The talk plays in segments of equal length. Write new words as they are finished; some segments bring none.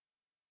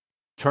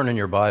Turn in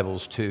your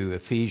Bibles to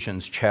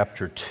Ephesians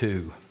chapter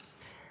 2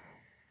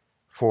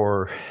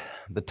 for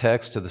the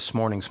text of this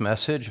morning's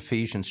message,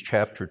 Ephesians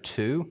chapter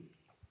 2.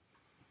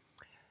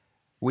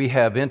 We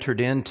have entered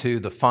into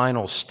the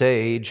final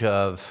stage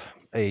of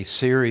a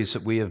series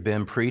that we have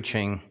been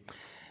preaching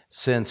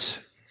since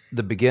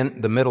the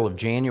middle of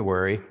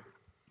January,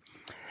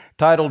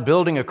 titled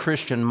Building a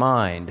Christian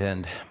Mind.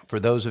 And for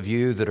those of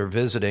you that are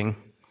visiting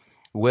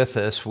with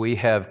us, we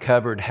have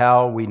covered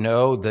how we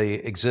know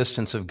the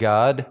existence of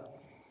God,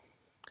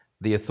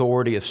 the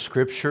authority of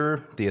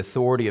Scripture, the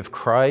authority of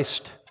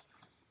Christ,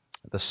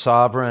 the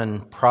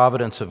sovereign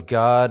providence of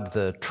God,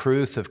 the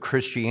truth of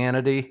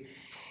Christianity,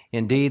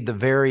 indeed the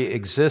very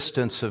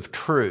existence of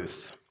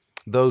truth,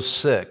 those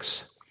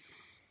 6.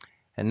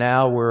 And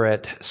now we're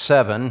at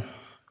 7,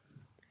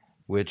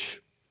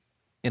 which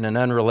in an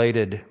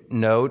unrelated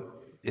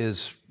note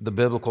is the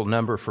biblical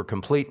number for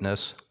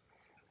completeness.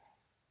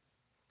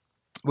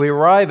 We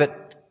arrive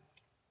at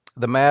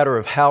the matter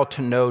of how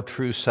to know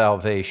true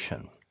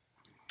salvation.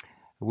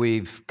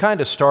 We've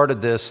kind of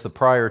started this the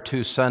prior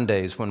 2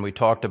 Sundays when we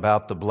talked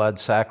about the blood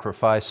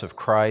sacrifice of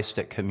Christ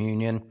at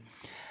communion,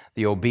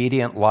 the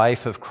obedient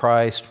life of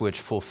Christ which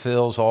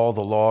fulfills all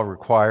the law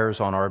requires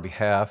on our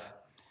behalf.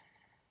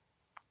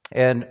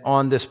 And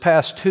on this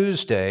past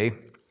Tuesday,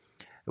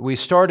 we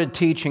started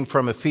teaching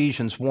from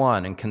Ephesians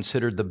 1 and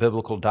considered the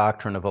biblical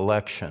doctrine of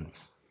election,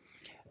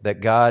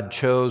 that God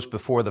chose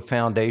before the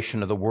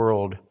foundation of the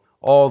world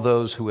all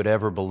those who would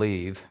ever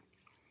believe,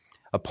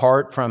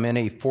 apart from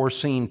any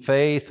foreseen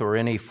faith or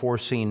any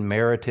foreseen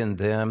merit in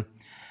them.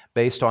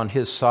 Based on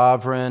His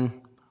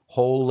sovereign,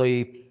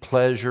 holy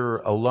pleasure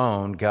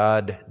alone,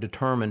 God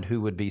determined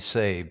who would be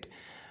saved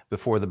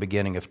before the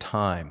beginning of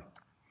time.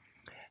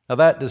 Now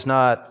that does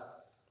not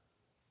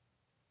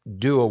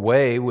do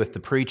away with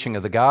the preaching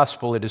of the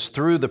gospel. It is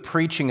through the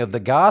preaching of the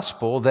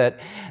gospel that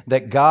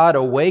God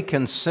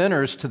awakens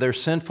sinners to their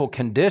sinful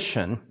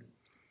condition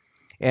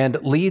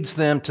and leads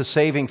them to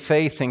saving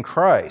faith in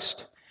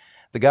Christ.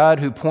 The God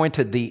who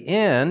pointed the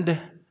end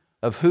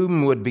of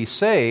whom would be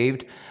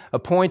saved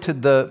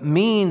appointed the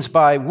means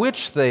by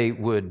which they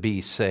would be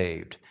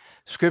saved.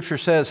 Scripture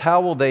says,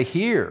 how will they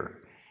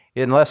hear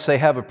unless they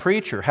have a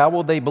preacher? How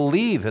will they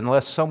believe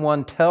unless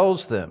someone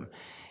tells them?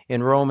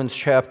 In Romans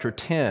chapter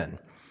 10.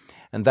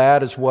 And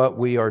that is what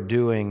we are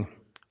doing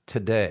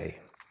today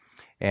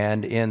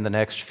and in the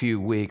next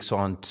few weeks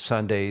on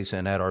Sundays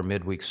and at our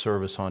midweek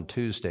service on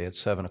Tuesday at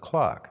 7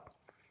 o'clock.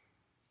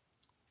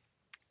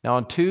 Now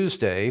on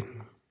Tuesday,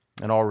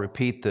 and I'll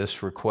repeat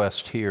this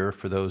request here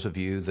for those of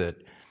you that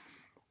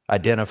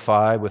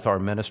identify with our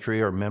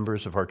ministry or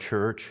members of our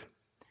church,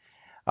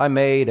 I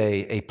made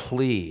a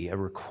plea, a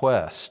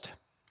request,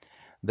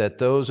 that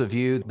those of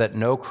you that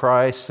know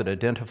Christ, that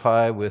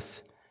identify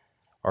with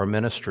our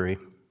ministry,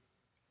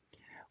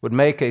 would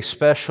make a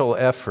special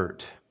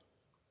effort,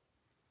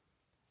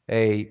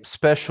 a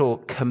special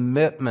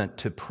commitment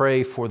to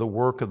pray for the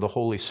work of the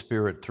Holy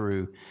Spirit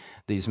through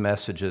these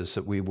messages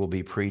that we will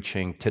be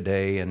preaching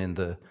today and in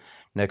the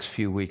next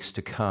few weeks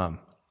to come.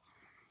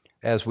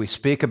 As we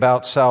speak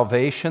about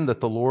salvation,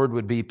 that the Lord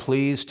would be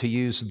pleased to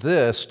use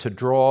this to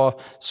draw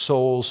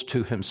souls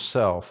to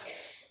Himself,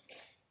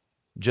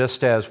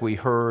 just as we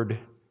heard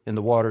in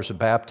the waters of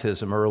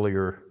baptism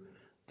earlier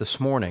this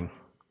morning.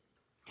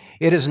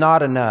 It is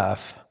not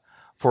enough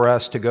for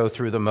us to go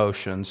through the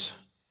motions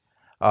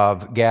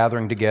of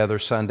gathering together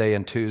Sunday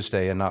and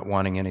Tuesday and not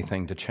wanting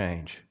anything to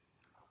change.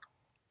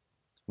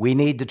 We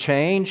need to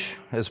change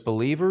as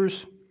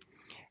believers,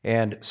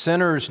 and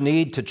sinners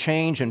need to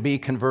change and be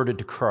converted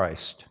to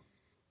Christ.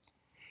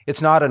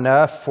 It's not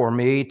enough for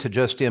me to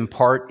just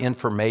impart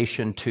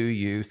information to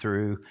you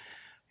through,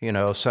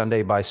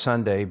 Sunday by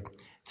Sunday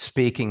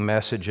speaking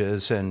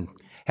messages and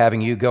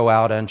having you go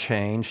out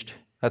unchanged.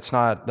 That's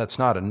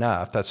not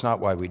enough. That's not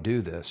why we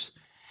do this.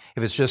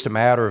 If it's just a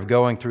matter of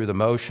going through the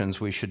motions,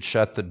 we should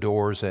shut the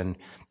doors and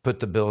put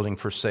the building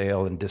for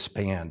sale and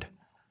disband,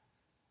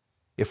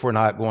 if we're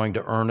not going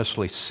to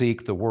earnestly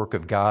seek the work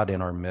of God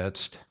in our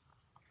midst.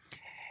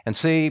 And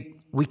see,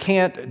 we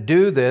can't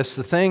do this.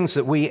 The things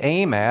that we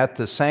aim at,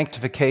 the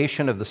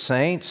sanctification of the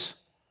saints,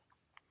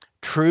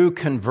 true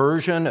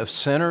conversion of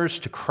sinners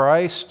to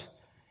Christ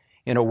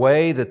in a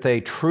way that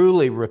they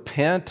truly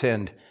repent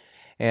and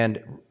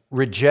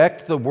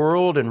reject the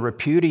world and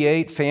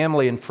repudiate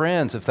family and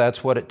friends, if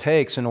that's what it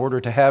takes in order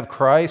to have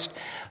Christ,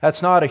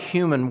 that's not a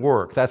human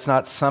work. That's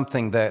not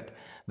something that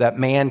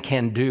man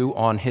can do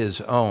on his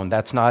own.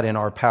 That's not in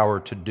our power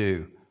to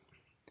do.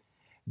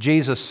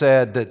 Jesus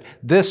said that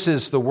this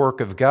is the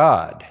work of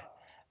God,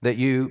 that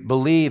you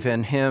believe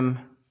in Him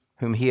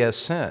whom He has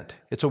sent.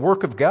 It's a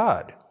work of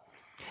God.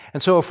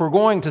 And so if we're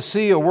going to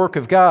see a work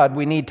of God,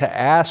 we need to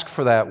ask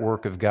for that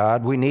work of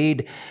God. We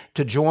need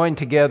to join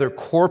together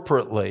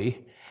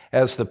corporately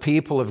as the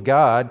people of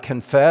God,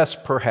 confess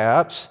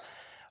perhaps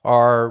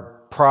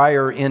our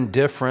prior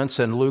indifference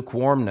and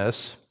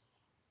lukewarmness,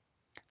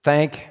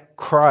 thank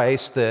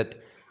Christ that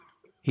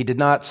He did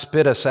not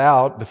spit us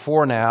out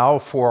before now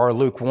for our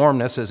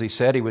lukewarmness, as he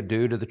said he would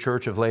do to the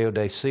church of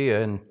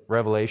Laodicea in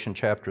Revelation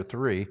chapter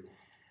 3.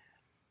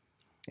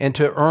 And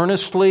to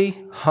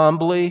earnestly,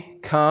 humbly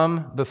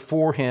come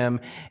before him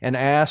and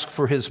ask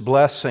for his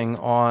blessing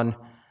on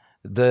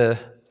the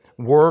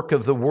work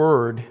of the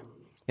Word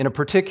in a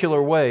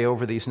particular way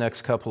over these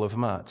next couple of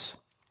months.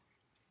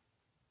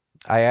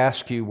 I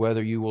ask you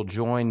whether you will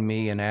join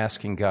me in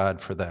asking God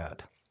for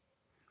that.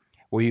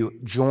 Will you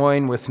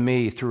join with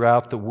me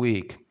throughout the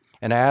week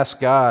and ask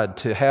God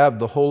to have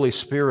the Holy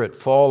Spirit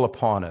fall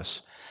upon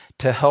us,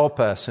 to help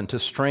us and to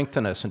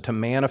strengthen us and to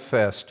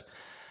manifest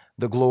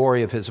the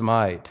glory of his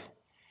might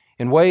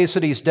in ways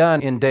that he's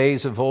done in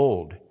days of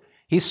old?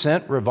 He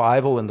sent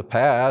revival in the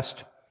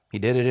past. He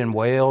did it in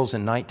Wales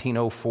in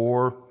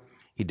 1904.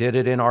 He did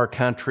it in our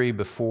country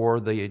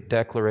before the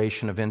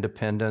Declaration of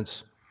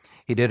Independence.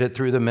 He did it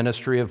through the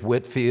ministry of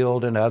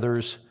Whitefield and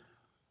others.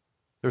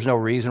 There's no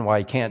reason why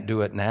he can't do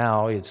it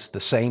now. It's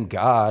the same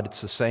God. It's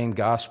the same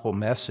gospel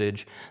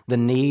message. The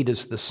need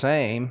is the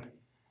same.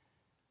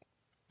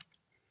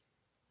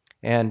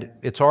 And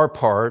it's our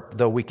part,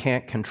 though we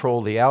can't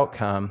control the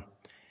outcome,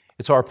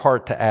 it's our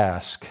part to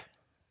ask.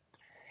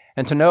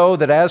 And to know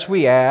that as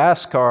we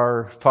ask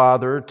our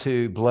Father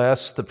to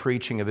bless the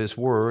preaching of his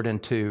word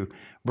and to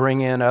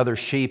bring in other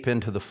sheep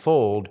into the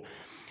fold,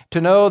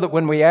 to know that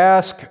when we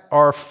ask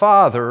our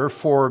Father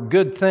for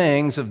good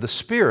things of the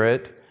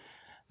Spirit,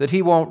 that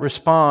he won't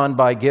respond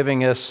by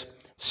giving us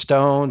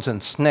stones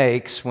and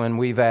snakes when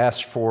we've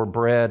asked for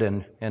bread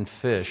and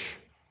fish,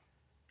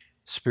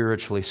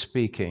 spiritually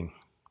speaking.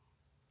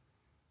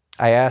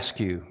 I ask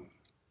you,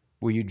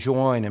 will you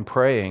join in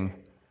praying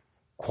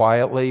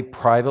quietly,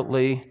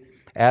 privately,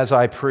 as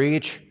I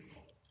preach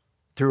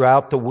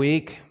throughout the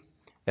week,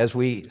 as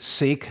we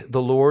seek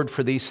the Lord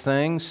for these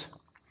things?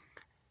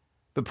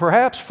 But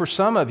perhaps for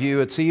some of you,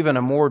 it's even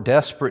a more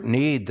desperate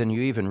need than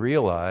you even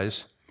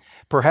realize.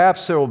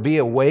 Perhaps there will be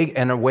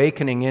an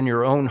awakening in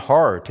your own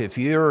heart. If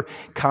you're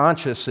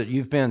conscious that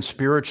you've been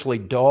spiritually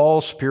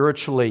dull,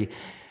 spiritually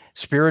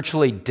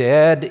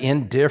dead,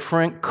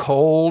 indifferent,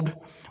 cold,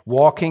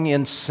 walking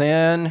in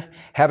sin,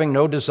 having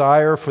no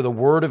desire for the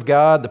Word of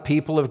God, the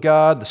people of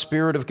God, the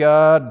Spirit of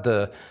God,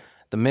 the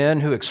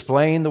men who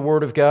explain the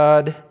Word of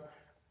God,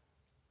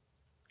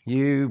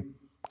 you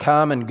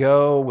come and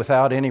go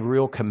without any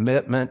real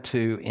commitment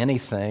to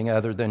anything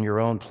other than your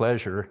own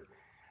pleasure.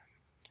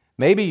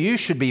 Maybe you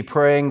should be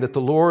praying that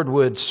the Lord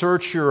would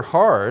search your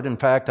heart. In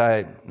fact,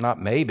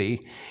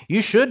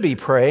 you should be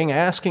praying,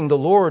 asking the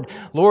Lord,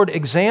 Lord,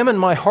 examine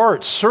my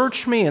heart,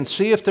 search me and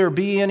see if there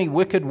be any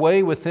wicked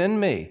way within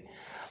me.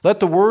 Let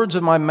the words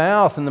of my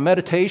mouth and the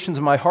meditations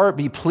of my heart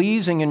be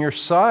pleasing in your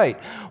sight.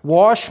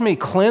 Wash me,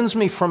 cleanse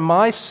me from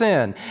my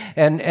sin,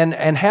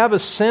 and have a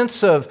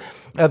sense of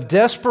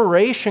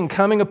desperation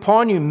coming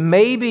upon you.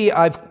 Maybe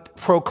I've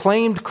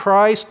proclaimed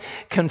Christ,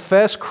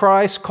 confessed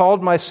Christ,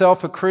 called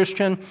myself a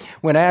Christian,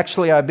 when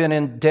actually I've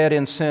been dead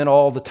in sin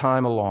all the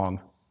time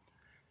along.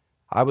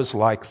 I was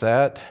like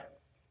that.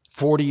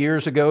 40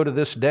 years ago to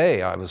this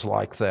day, I was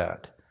like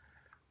that.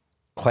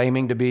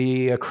 Claiming to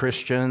be a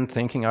Christian,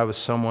 thinking I was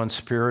someone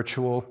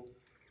spiritual.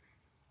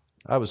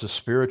 I was a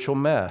spiritual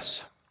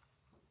mess.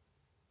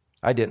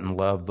 I didn't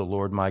love the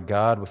Lord my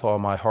God with all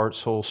my heart,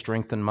 soul,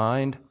 strength, and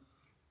mind.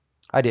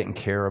 I didn't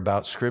care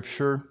about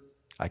Scripture.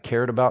 I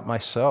cared about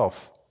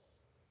myself.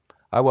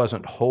 I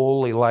wasn't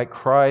wholly like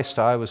Christ.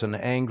 I was an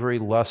angry,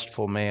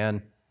 lustful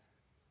man,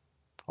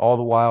 all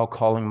the while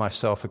calling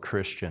myself a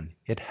Christian.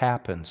 It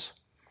happens.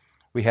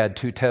 We had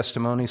 2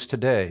 testimonies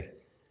today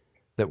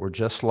that were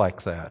just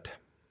like that.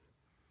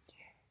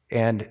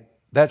 And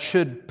that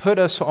should put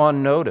us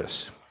on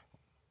notice.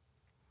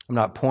 I'm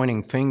not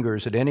pointing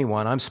fingers at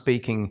anyone. I'm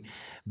speaking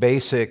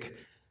basic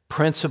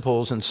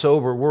principles and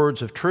sober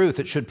words of truth.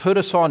 It should put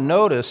us on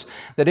notice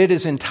that it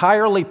is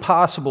entirely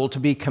possible to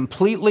be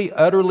completely,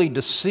 utterly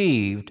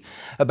deceived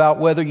about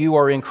whether you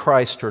are in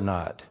Christ or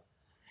not.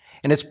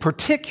 And it's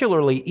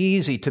particularly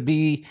easy to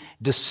be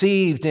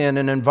deceived in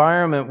an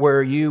environment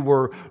where you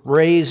were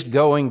raised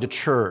going to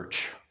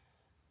church,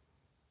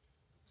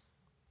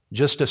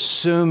 just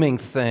assuming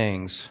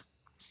things,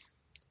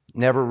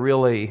 never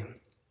really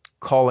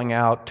calling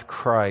out to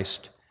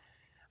Christ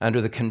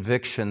under the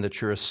conviction that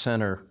you're a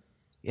sinner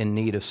in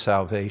need of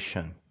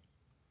salvation.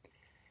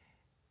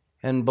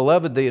 And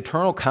beloved, the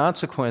eternal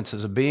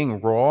consequences of being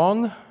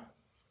wrong,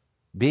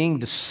 being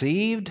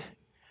deceived,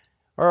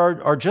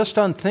 are just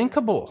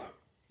unthinkable.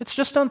 It's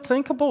just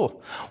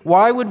unthinkable.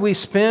 Why would we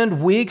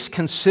spend weeks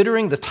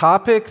considering the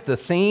topic, the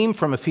theme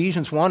from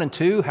Ephesians 1 and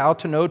 2, how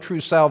to know true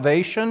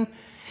salvation?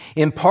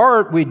 In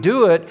part, we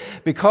do it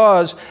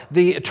because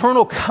the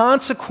eternal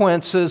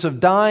consequences of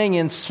dying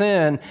in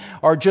sin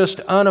are just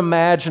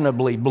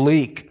unimaginably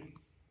bleak.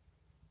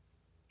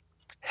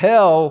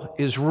 Hell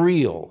is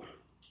real.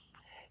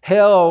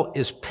 Hell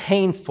is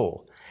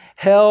painful.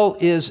 Hell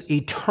is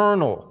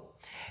eternal.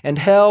 And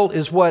hell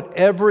is what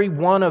every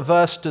one of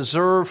us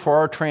deserve for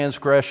our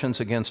transgressions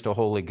against a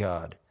holy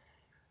God.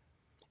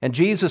 And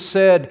Jesus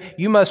said,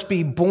 you must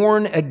be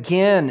born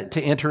again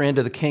to enter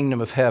into the kingdom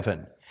of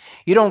heaven.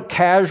 You don't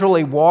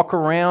casually walk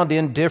around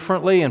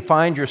indifferently and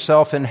find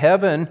yourself in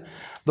heaven.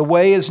 The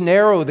way is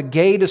narrow, the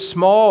gate is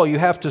small. You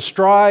have to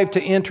strive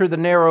to enter the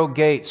narrow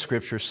gate,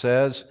 Scripture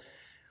says.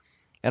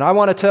 And I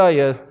want to tell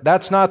you,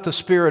 that's not the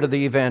spirit of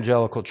the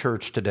evangelical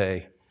church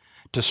today.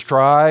 To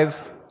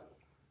strive,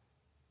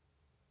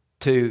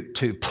 to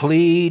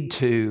plead,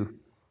 to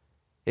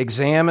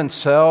examine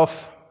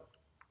self,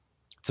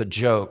 it's a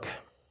joke.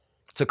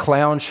 It's a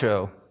clown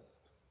show.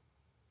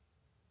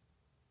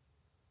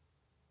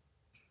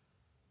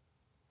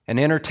 An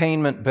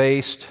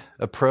entertainment-based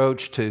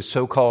approach to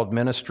so-called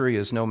ministry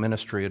is no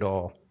ministry at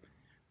all.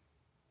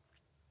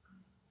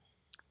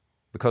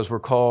 Because we're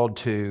called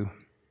to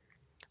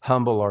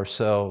humble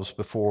ourselves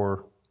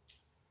before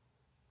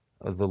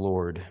the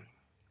Lord.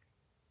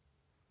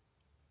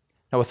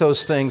 Now, with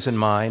those things in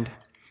mind,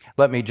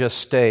 let me just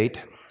state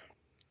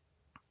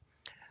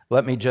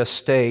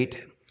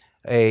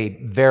a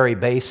very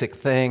basic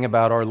thing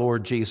about our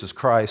Lord Jesus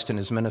Christ and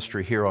his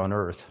ministry here on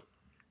earth.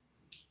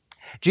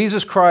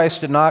 Jesus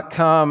Christ did not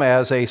come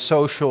as a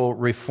social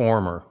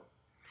reformer.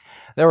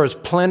 There was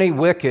plenty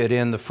wicked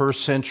in the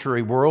first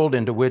century world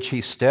into which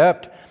he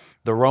stepped.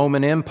 The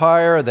Roman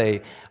Empire,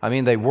 they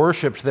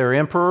worshiped their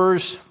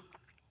emperors.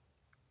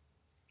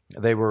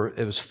 It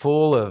was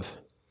full of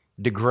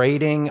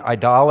degrading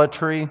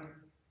idolatry.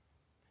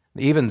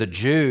 Even the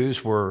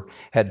Jews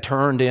had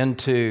turned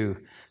into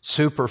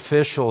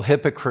superficial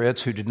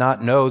hypocrites who did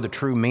not know the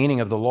true meaning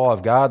of the law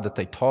of God that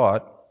they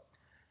taught.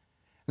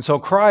 And so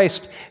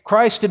Christ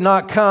did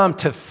not come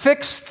to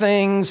fix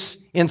things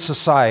in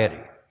society.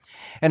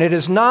 And it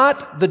is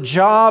not the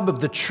job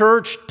of the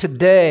church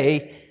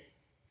today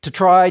to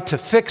try to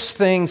fix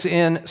things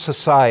in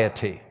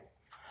society.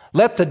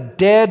 Let the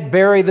dead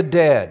bury the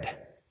dead.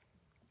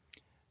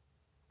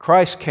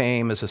 Christ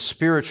came as a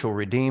spiritual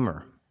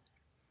redeemer.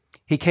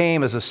 He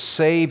came as a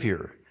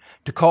Savior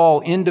to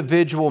call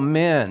individual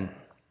men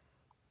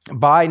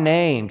by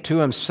name to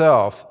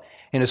himself,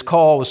 and his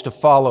call was to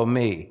follow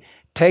me.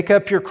 Take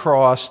up your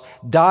cross,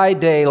 die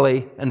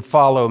daily, and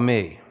follow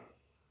me.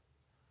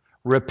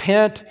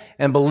 Repent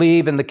and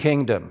believe in the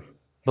kingdom.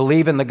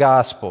 Believe in the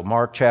gospel,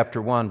 Mark chapter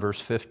 1,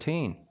 verse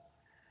 15.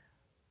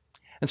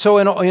 And so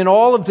in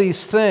all of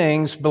these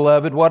things,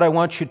 beloved, what I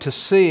want you to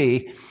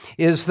see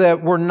is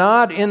that we're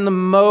not in the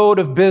mode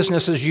of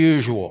business as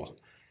usual.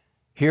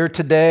 Here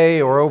today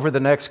or over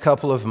the next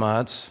couple of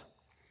months,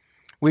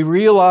 we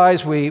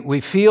realize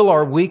we feel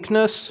our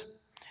weakness.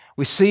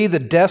 We see the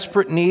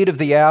desperate need of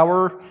the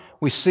hour.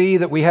 We see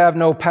that we have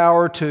no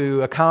power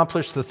to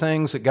accomplish the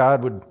things that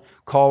God would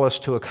call us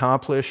to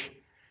accomplish.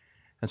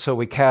 And so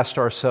we cast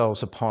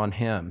ourselves upon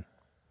him.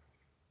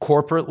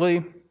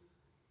 Corporately,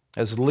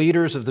 as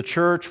leaders of the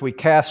church, we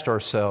cast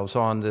ourselves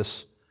on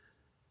this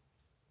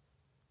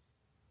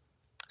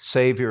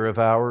Savior of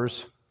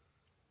ours.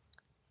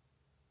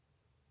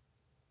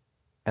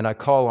 And I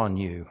call on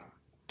you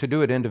to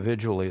do it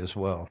individually as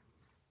well,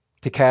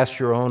 to cast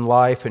your own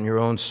life and your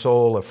own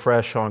soul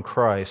afresh on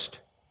Christ.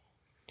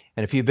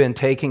 And if you've been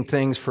taking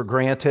things for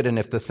granted, and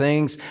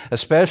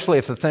especially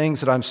if the things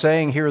that I'm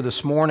saying here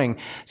this morning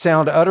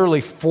sound utterly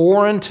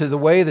foreign to the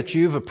way that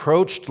you've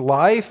approached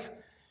life,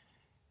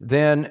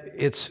 then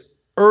it's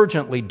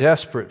urgently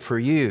desperate for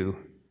you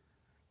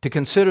to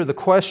consider the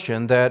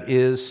question that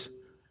is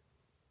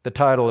the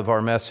title of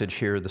our message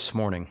here this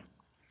morning.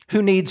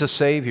 Who needs a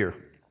Savior?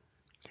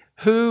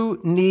 Who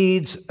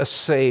needs a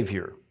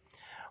Savior?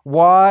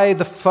 Why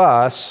the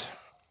fuss?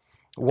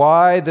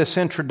 Why this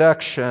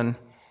introduction?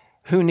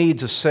 Who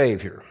needs a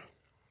Savior?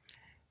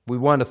 We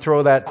want to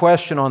throw that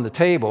question on the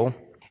table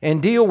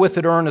and deal with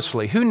it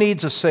earnestly. Who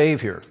needs a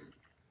Savior?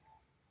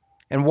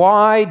 And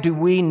why do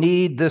we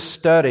need this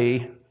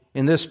study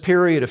in this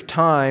period of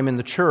time in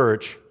the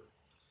church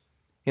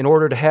in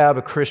order to have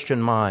a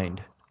Christian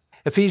mind?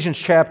 Ephesians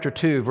chapter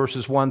 2,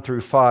 verses 1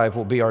 through 5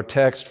 will be our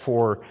text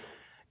for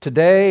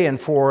today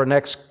and for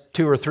next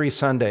 2 or 3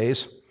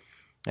 Sundays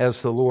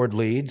as the Lord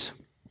leads.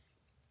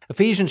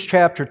 Ephesians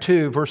chapter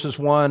 2, verses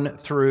 1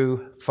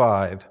 through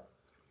 5.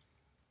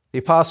 The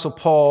Apostle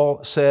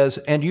Paul says,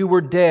 "And you were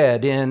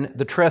dead in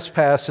the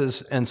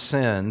trespasses and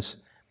sins,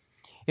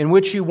 in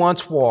which you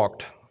once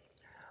walked,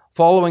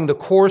 following the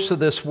course of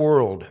this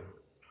world,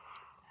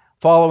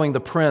 following the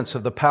prince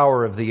of the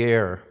power of the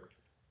air,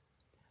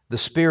 the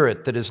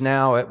spirit that is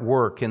now at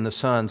work in the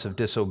sons of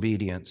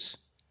disobedience,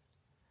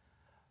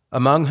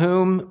 among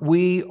whom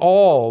we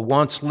all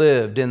once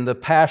lived in the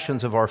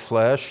passions of our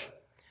flesh,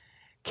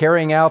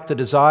 carrying out the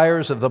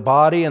desires of the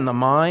body and the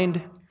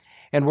mind,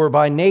 and were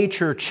by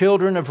nature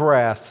children of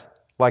wrath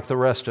like the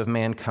rest of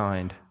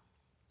mankind.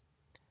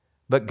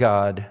 But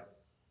God,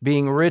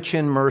 being rich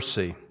in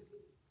mercy,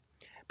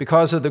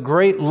 because of the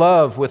great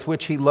love with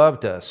which He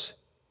loved us,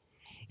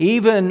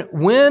 even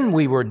when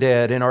we were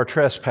dead in our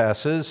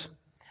trespasses,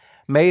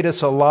 made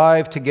us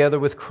alive together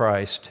with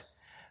Christ.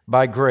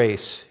 By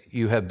grace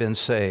you have been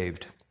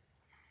saved."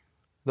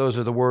 Those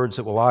are the words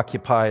that will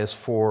occupy us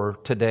for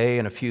today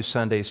and a few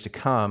Sundays to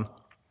come.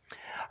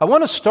 I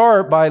want to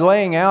start by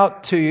laying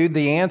out to you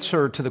the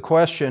answer to the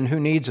question, who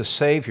needs a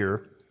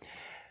Savior?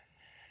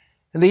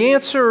 And the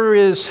answer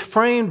is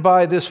framed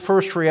by this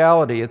first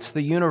reality. It's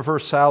the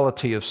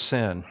universality of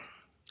sin.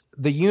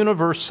 The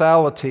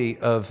universality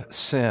of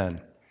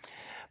sin.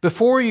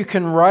 Before you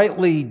can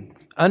rightly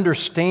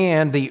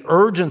understand the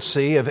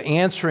urgency of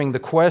answering the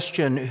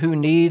question, who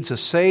needs a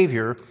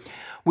Savior,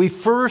 we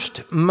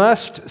first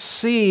must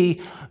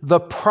see the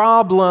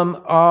problem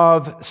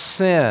of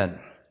sin.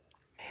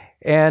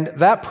 And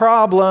that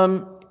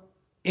problem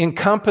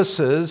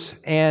encompasses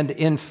and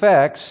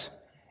infects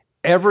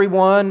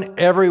everyone,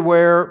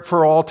 everywhere,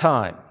 for all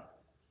time.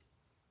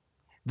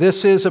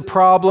 This is a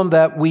problem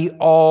that we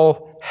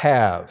all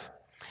have.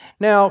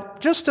 Now,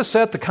 just to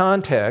set the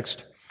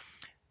context,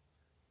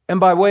 and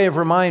by way of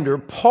reminder,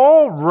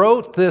 Paul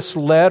wrote this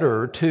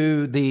letter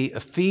to the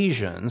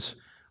Ephesians,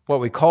 what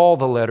we call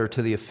the letter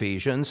to the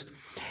Ephesians.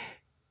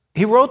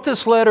 He wrote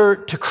this letter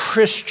to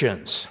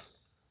Christians.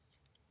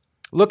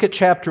 Look at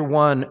chapter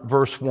 1,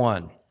 verse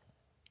 1.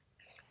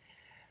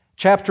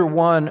 Chapter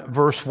 1,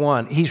 verse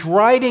 1. He's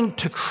writing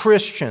to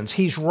Christians.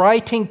 He's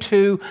writing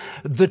to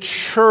the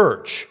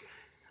church,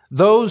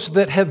 those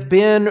that have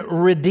been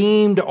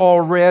redeemed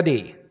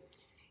already,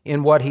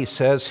 in what he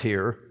says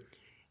here.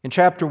 In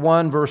chapter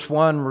 1, verse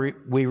 1,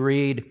 we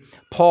read,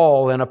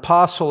 Paul, an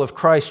apostle of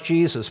Christ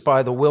Jesus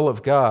by the will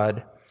of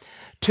God,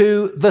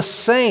 to the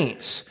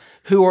saints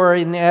who are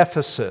in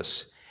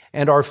Ephesus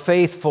and are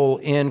faithful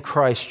in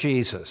Christ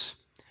Jesus.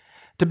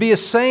 To be a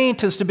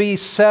saint is to be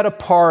set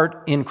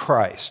apart in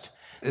Christ.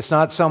 It's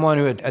not someone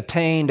who had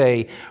attained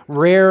a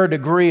rare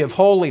degree of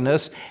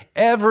holiness.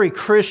 Every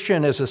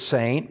Christian is a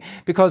saint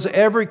because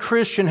every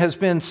Christian has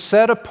been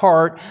set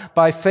apart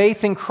by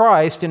faith in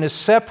Christ and is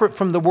separate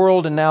from the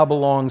world and now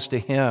belongs to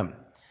Him.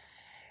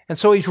 And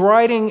so he's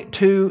writing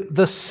to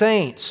the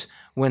saints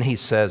when he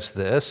says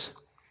this.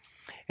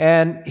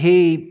 And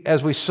he,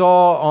 as we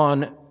saw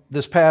on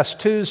this past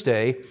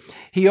Tuesday,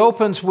 he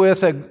opens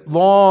with a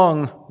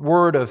long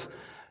word of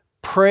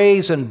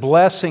praise and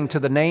blessing to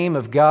the name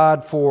of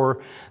God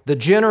for the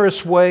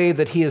generous way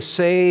that He has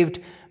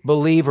saved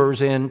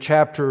believers in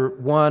chapter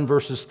 1,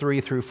 verses 3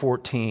 through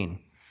 14.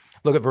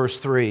 Look at verse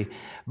 3.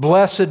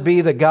 Blessed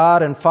be the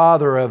God and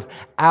Father of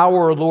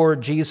our Lord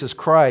Jesus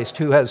Christ,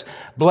 who has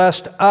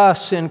blessed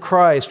us in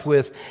Christ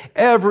with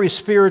every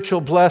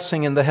spiritual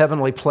blessing in the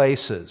heavenly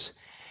places.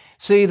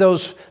 See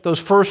those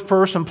first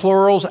person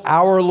plurals,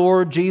 our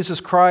Lord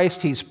Jesus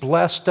Christ, He's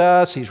blessed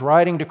us, He's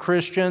writing to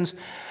Christians.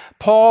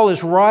 Paul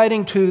is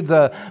writing to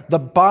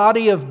the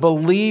body of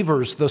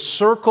believers, the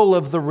circle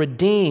of the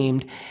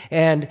redeemed,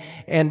 and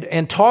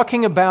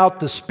talking about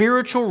the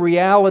spiritual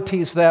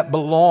realities that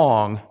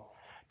belong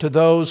to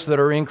those that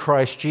are in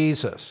Christ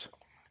Jesus.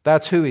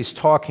 That's who he's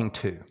talking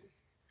to.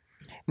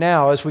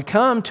 Now, as we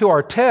come to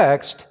our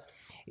text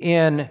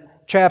in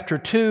chapter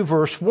 2,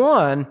 verse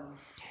 1,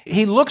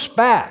 he looks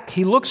back,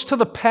 he looks to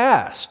the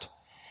past,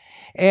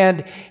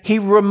 and he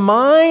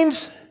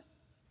reminds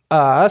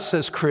us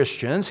as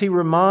Christians, he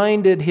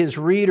reminded his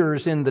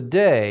readers in the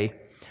day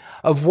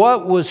of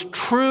what was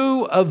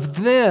true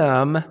of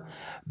them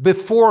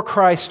before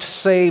Christ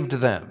saved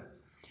them.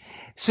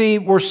 See,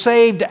 we're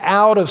saved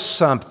out of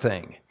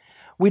something.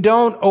 We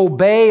don't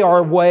obey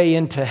our way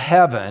into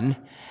heaven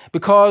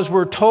because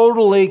we're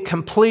totally,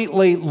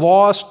 completely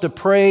lost,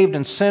 depraved,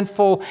 and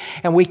sinful,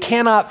 and we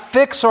cannot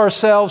fix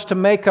ourselves to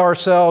make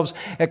ourselves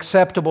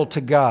acceptable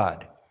to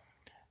God.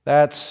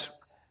 That's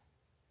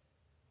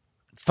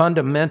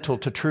fundamental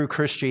to true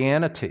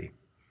Christianity.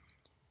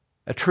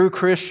 A true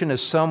Christian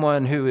is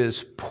someone who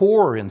is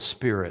poor in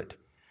spirit,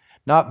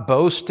 not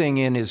boasting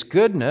in his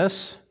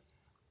goodness.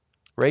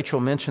 Rachel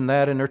mentioned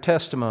that in her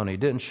testimony,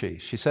 didn't she?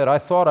 She said, I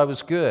thought I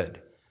was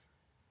good.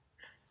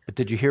 But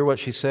did you hear what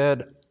she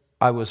said?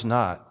 I was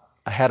not.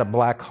 I had a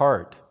black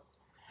heart.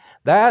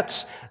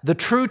 That's the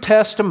true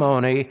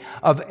testimony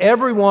of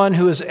everyone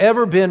who has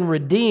ever been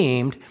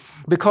redeemed,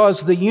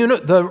 because of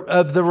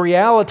the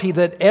reality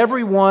that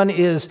everyone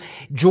is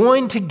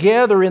joined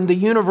together in the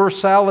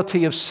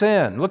universality of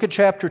sin. Look at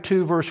chapter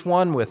 2, verse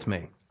 1 with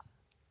me.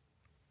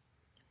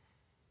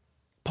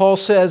 Paul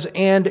says,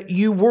 and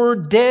you were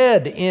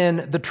dead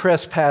in the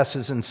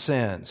trespasses and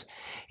sins.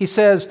 He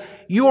says,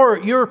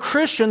 you're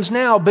Christians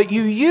now, but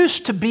you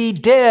used to be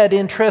dead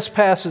in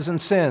trespasses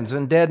and sins,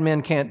 and dead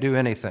men can't do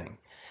anything.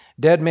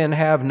 Dead men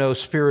have no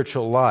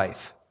spiritual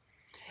life.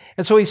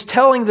 And so he's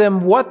telling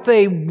them what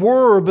they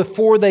were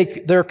before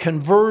their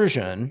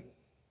conversion.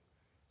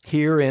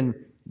 Here in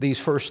these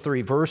first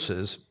 3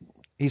 verses,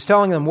 he's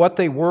telling them what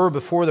they were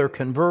before their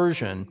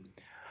conversion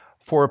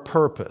for a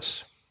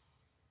purpose,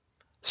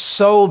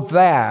 so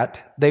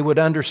that they would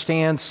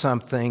understand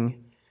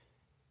something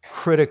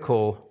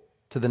critical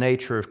to the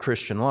nature of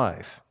Christian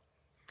life.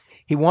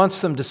 He wants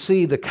them to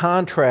see the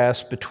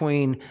contrast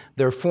between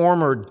their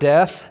former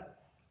death,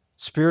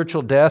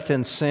 spiritual death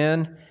in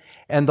sin,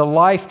 and the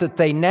life that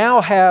they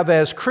now have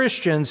as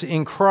Christians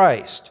in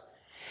Christ.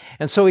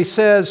 And so he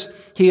says,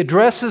 he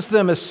addresses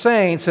them as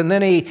saints, and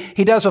then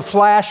he does a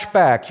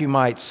flashback, you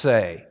might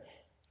say.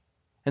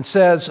 and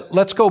says,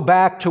 let's go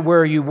back to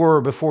where you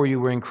were before you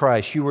were in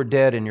Christ. You were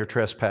dead in your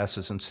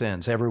trespasses and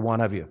sins, every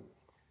one of you.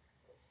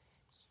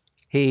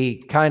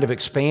 He kind of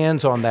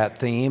expands on that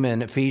theme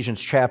in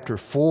Ephesians chapter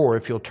 4.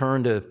 If you'll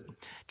turn to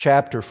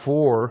chapter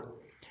 4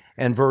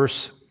 and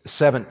verse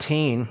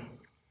 17.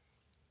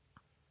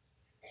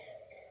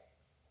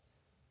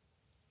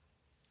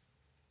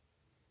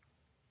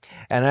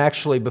 And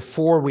actually,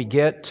 before we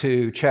get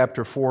to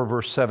chapter 4,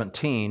 verse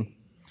 17,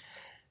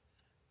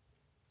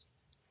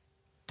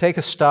 take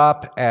a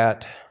stop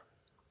at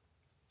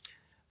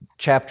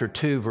chapter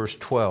 2, verse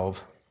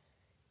 12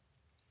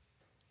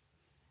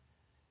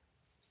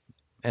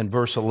 and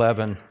verse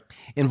 11.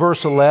 In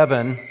verse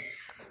 11,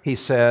 he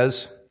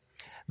says,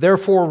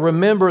 "Therefore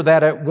remember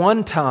that at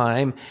one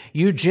time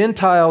you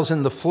Gentiles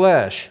in the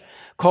flesh,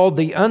 called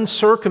the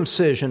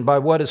uncircumcision by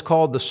what is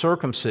called the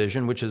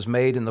circumcision, which is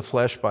made in the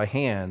flesh by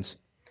hands."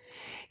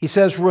 He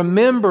says,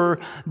 remember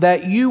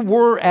that you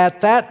were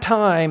at that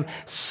time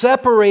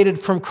separated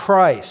from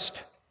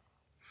Christ,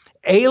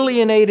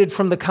 alienated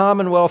from the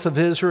commonwealth of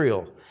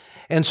Israel,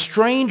 and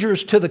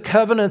strangers to the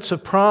covenants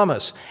of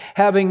promise,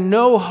 having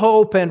no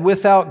hope and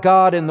without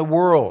God in the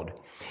world.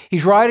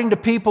 He's writing to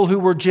people who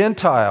were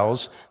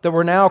Gentiles that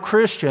were now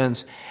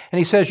Christians, and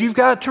he says, you've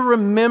got to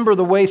remember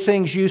the way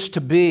things used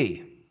to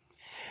be.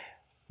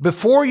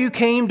 Before you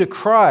came to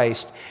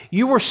Christ,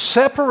 you were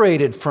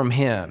separated from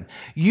Him.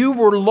 You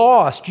were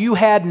lost. You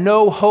had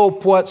no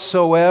hope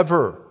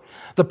whatsoever.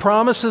 The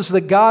promises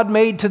that God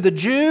made to the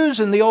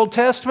Jews in the Old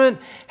Testament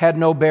had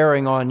no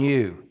bearing on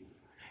you.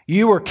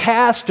 You were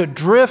cast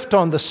adrift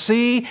on the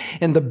sea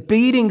in the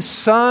beating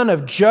sun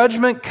of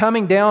judgment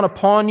coming down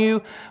upon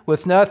you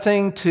with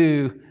nothing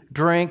to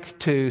drink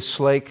to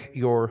slake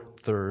your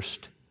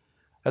thirst.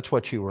 That's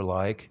what you were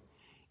like.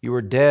 You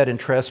were dead in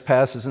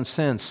trespasses and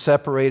sins,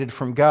 separated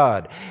from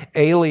God,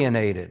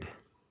 alienated,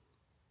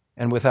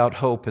 and without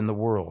hope in the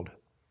world.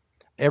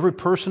 Every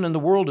person in the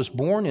world is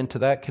born into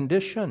that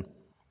condition.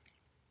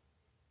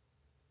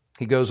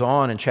 He goes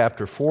on in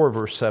chapter 4,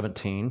 verse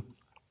 17,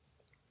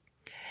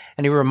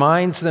 and he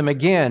reminds them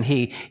again.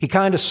 He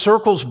kind of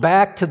circles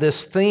back to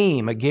this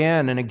theme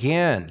again and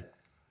again.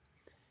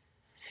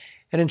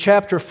 And in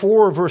chapter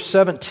 4, verse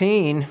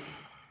 17,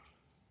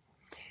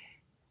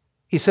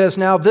 he says,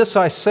 "Now this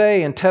I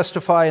say and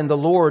testify in the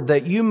Lord,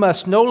 that you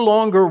must no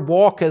longer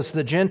walk as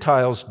the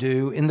Gentiles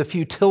do in the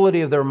futility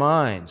of their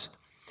minds.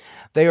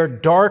 They are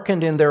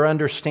darkened in their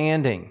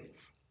understanding,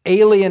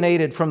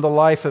 alienated from the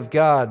life of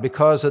God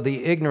because of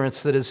the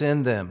ignorance that is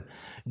in them,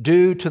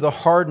 due to the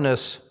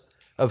hardness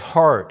of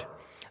heart.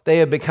 They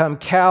have become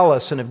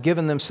callous and have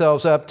given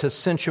themselves up to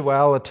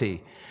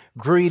sensuality,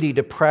 greedy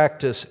to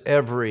practice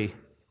every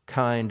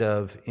kind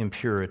of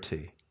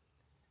impurity."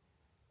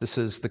 This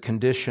is the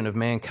condition of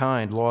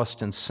mankind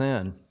lost in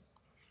sin.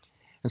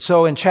 And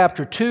so in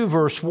chapter 2,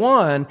 verse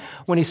 1,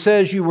 when he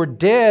says you were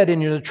dead in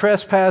your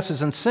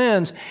trespasses and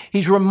sins,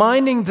 he's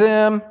reminding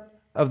them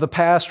of the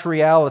past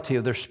reality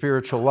of their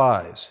spiritual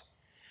lives.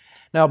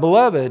 Now,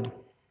 beloved,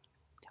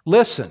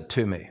 listen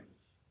to me.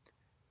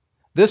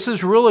 This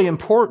is really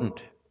important.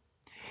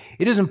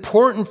 It is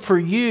important for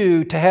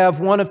you to have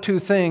one of two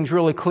things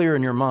really clear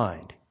in your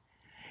mind.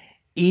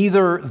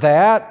 Either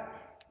that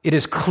it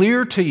is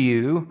clear to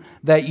you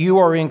that you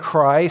are in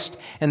Christ,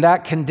 and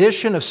that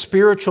condition of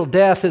spiritual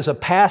death is a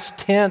past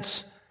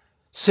tense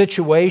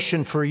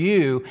situation for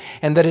you,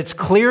 and that it's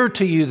clear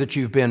to you that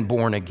you've been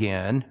born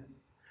again,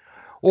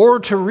 or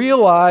to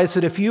realize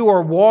that if you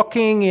are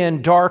walking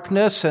in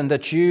darkness and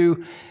that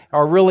you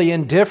are really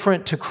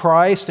indifferent to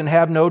Christ and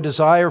have no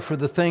desire for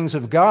the things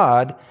of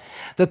God,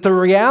 that the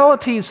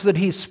realities that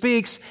he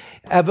speaks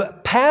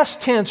of past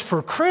tense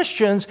for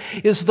Christians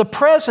is the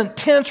present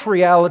tense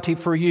reality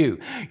for you.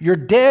 You're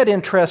dead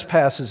in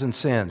trespasses and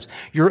sins.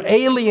 You're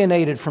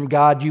alienated from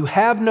God. You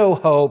have no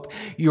hope.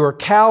 You are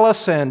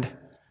callous and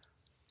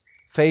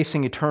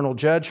facing eternal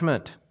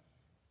judgment.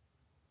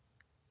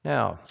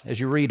 Now, as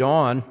you read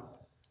on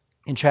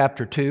in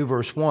chapter 2,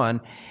 verse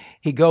 1,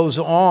 he goes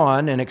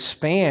on and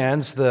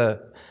expands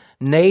the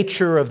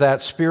nature of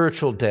that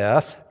spiritual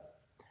death.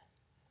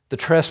 The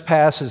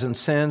trespasses and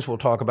sins, we'll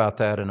talk about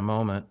that in a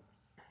moment.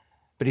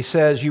 But he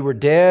says, you were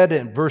dead,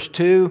 in verse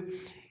 2,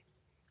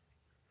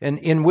 and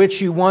in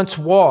which you once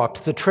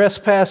walked, the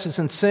trespasses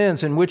and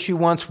sins in which you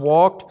once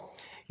walked,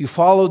 you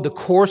followed the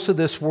course of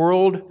this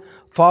world,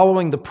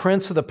 following the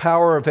prince of the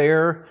power of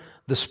air,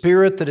 the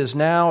spirit that is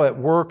now at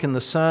work in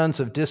the sons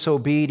of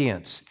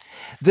disobedience.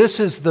 This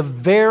is the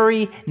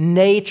very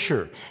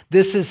nature.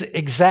 This is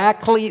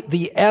exactly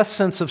the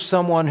essence of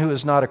someone who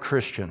is not a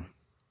Christian.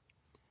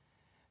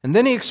 And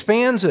then he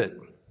expands it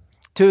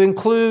to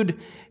include,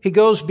 he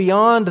goes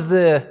beyond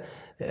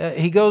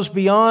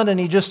and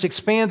he just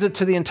expands it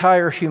to the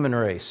entire human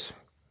race.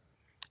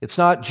 It's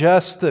not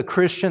just the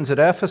Christians at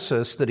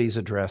Ephesus that he's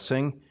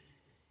addressing.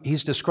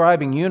 He's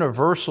describing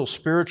universal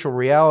spiritual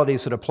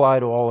realities that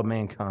apply to all of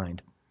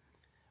mankind.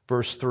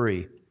 Verse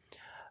 3,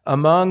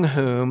 among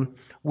whom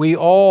we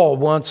all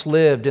once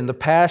lived in the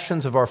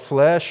passions of our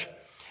flesh,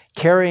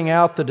 carrying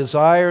out the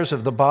desires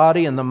of the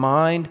body and the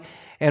mind,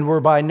 and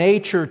were by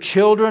nature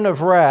children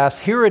of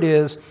wrath, here it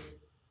is,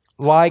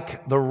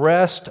 like the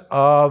rest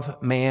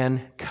of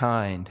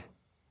mankind.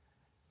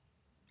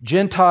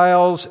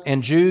 Gentiles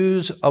and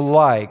Jews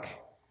alike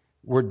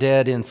were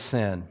dead in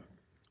sin.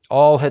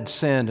 All had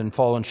sinned and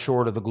fallen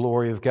short of the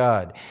glory of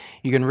God.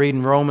 You can read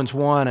in Romans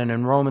 1 and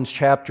in Romans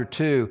chapter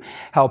 2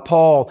 how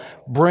Paul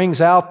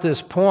brings out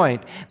this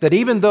point that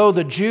even though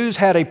the Jews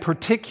had a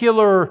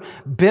particular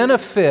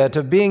benefit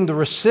of being the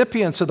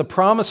recipients of the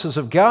promises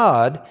of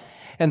God,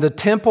 and the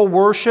temple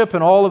worship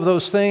and all of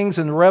those things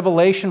and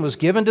revelation was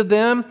given to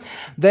them,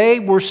 they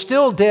were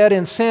still dead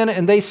in sin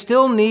and they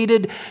still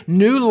needed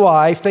new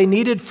life. They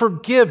needed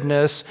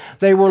forgiveness.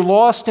 They were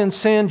lost in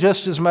sin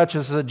just as much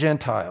as the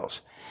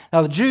Gentiles.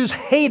 Now, the Jews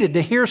hated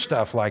to hear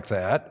stuff like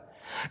that,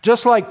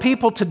 just like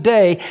people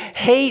today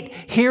hate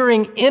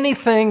hearing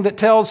anything that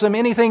tells them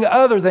anything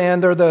other than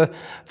they're the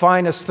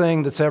finest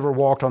thing that's ever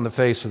walked on the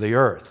face of the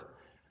earth.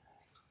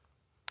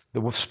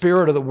 The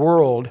spirit of the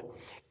world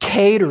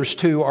caters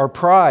to our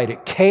pride.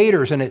 It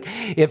caters and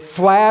it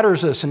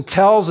flatters us and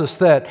tells us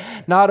that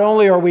not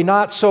only are we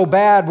not so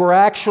bad, we're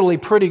actually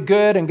pretty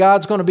good and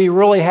God's going to be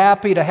really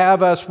happy to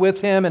have us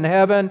with Him in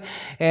heaven.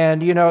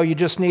 And, you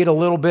just need a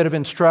little bit of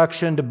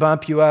instruction to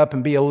bump you up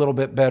and be a little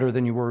bit better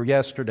than you were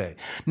yesterday.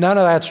 None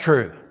of that's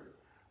true.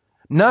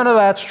 None of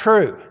that's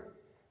true.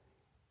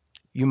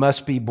 You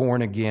must be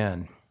born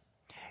again.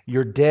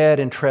 You're dead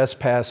in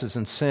trespasses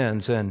and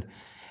sins. And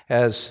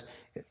as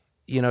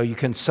you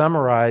can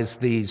summarize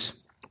these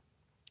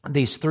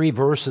 3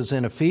 verses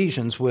in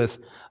Ephesians with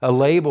a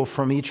label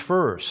from each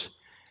verse.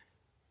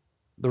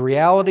 The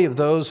reality of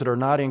those that are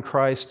not in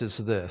Christ is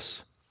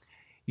this: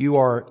 you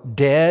are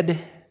dead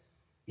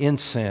in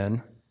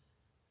sin.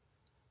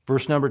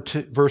 Verse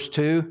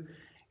 2,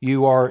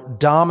 you are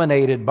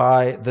dominated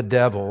by the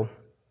devil,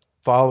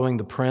 following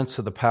the prince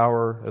of the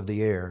power of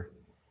the air.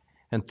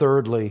 And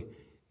thirdly,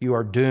 you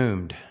are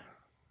doomed,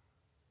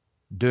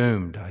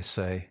 I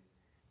say,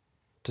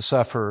 to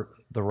suffer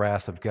the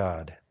wrath of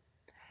God.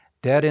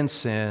 Dead in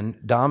sin,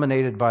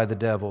 dominated by the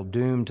devil,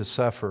 doomed to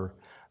suffer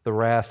the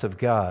wrath of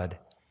God.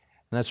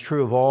 And that's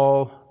true of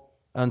all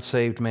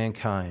unsaved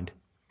mankind.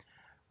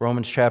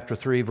 Romans chapter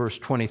 3, verse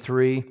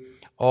 23,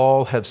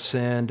 all have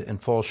sinned and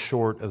fall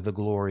short of the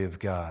glory of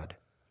God.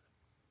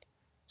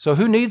 So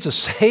who needs a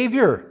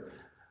Savior?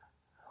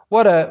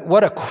 What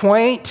a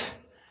quaint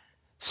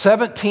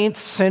 17th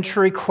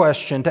century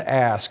question to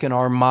ask in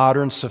our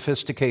modern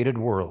sophisticated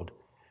world.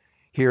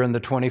 Here in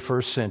the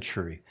 21st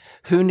century.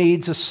 Who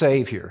needs a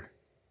Savior?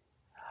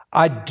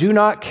 I do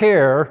not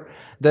care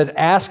that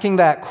asking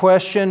that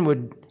question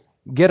would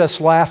get us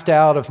laughed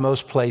out of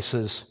most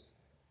places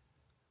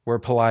where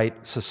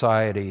polite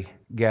society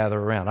gather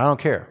around. I don't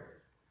care.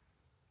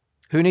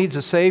 Who needs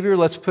a Savior?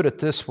 Let's put it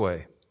this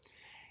way.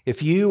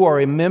 If you are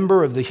a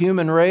member of the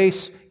human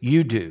race,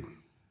 you do.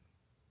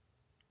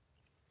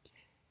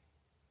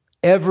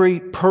 Every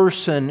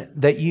person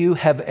that you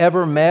have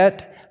ever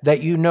met,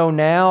 that you know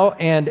now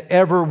and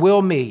ever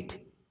will meet,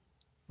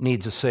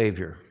 needs a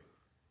Savior.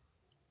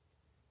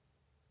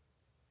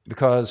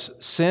 Because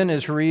sin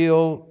is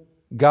real,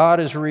 God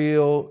is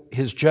real,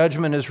 His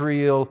judgment is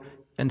real,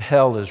 and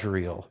hell is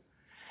real.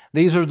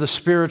 These are the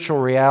spiritual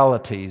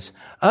realities,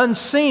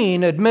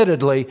 unseen,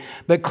 admittedly,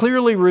 but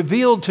clearly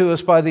revealed to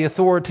us by the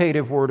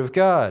authoritative Word of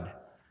God.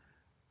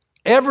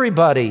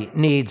 Everybody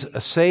needs a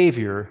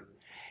Savior.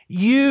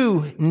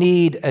 You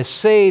need a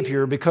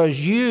Savior because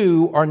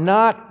you are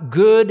not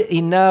good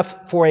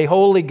enough for a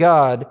holy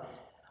God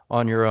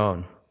on your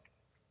own.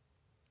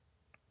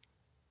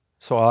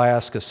 So I'll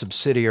ask a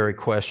subsidiary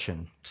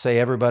question. Say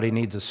everybody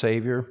needs a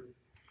Savior.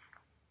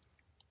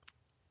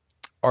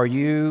 Are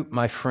you,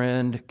 my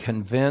friend,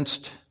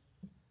 convinced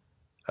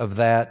of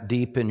that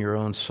deep in your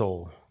own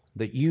soul,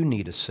 that you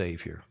need a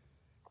Savior?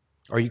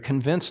 Are you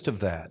convinced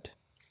of that?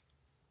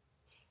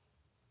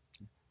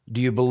 Do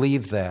you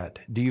believe that?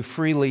 Do you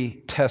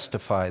freely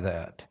testify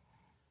that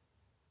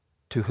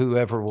to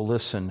whoever will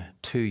listen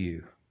to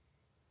you?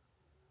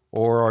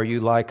 Or are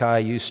you like I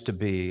used to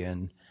be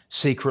and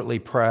secretly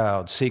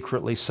proud,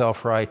 secretly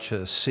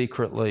self-righteous,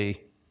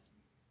 secretly...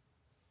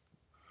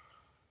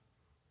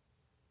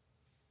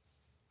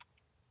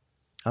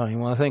 I don't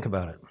even want to think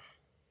about it.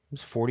 It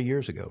was 40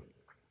 years ago.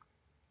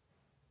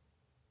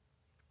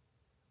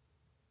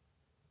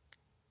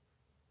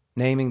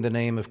 Naming the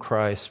name of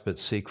Christ, but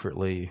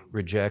secretly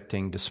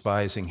rejecting,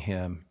 despising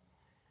Him,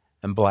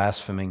 and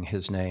blaspheming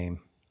His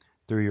name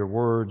through your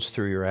words,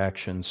 through your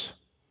actions,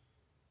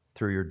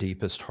 through your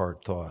deepest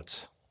heart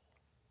thoughts.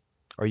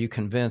 Are you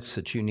convinced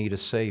that you need a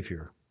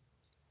Savior?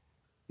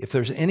 If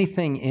there's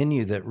anything in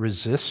you that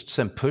resists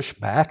and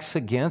pushbacks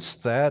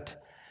against that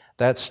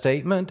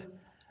statement,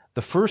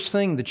 the first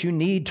thing that you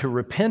need to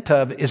repent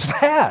of is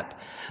that.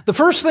 The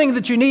first thing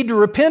that you need to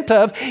repent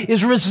of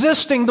is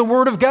resisting the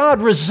Word of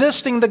God,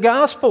 resisting the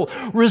gospel,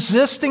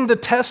 resisting the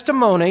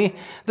testimony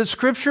that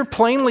Scripture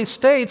plainly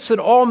states that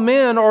all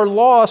men are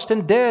lost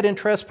and dead in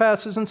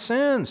trespasses and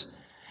sins.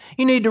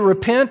 You need to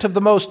repent of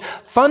the most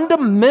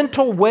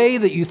fundamental way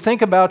that you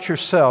think about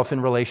yourself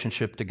in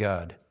relationship to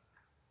God.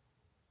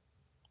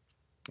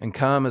 and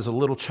come as a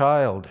little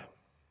child,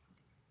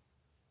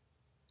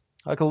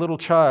 like a little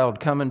child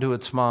coming to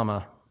its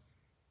mama.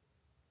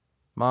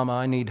 Mama,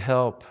 I need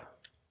help.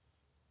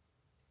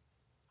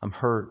 I'm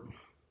hurt.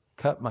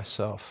 Cut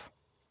myself.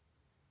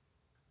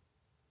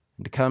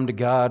 And to come to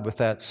God with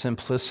that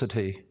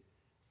simplicity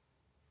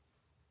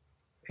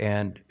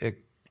and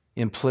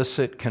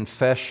implicit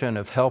confession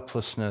of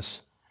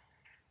helplessness.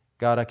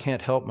 God, I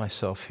can't help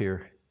myself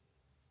here.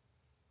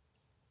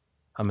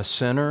 I'm a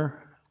sinner.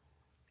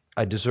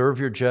 I deserve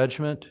your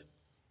judgment,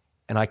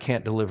 and I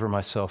can't deliver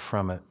myself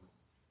from it.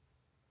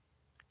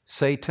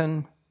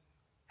 Satan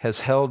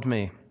has held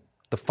me.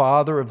 The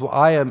father of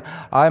I am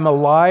a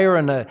liar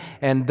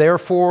and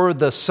therefore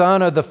the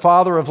son of the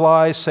father of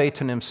lies,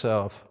 Satan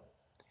himself.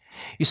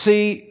 You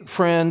see,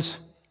 friends,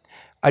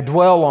 I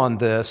dwell on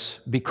this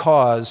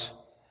because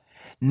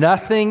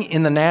nothing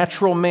in the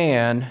natural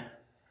man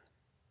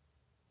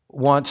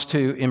wants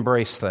to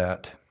embrace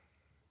that.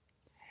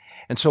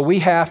 And so we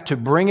have to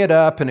bring it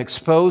up and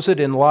expose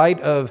it in light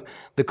of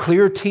the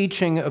clear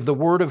teaching of the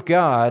Word of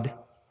God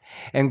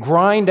and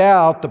grind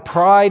out the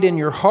pride in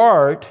your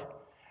heart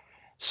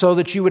so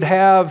that you would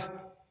have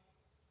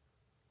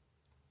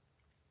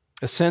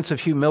a sense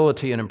of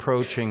humility in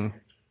approaching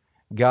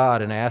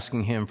God and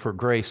asking Him for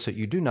grace that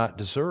you do not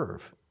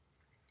deserve.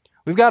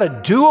 We've got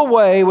to do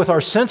away with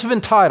our sense of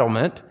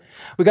entitlement.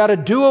 We've got to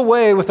do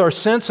away with our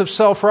sense of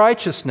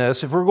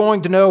self-righteousness if we're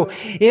going to know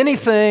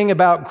anything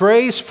about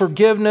grace,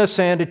 forgiveness,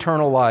 and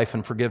eternal life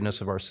and forgiveness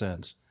of our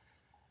sins.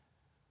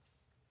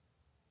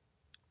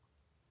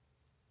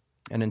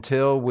 And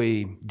until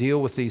we deal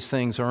with these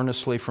things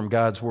earnestly from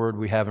God's Word,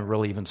 we haven't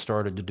really even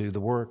started to do the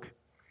work.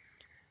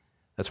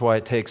 That's why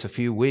it takes a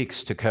few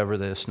weeks to cover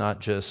this, not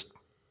just,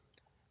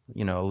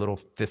 a little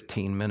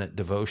 15-minute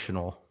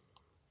devotional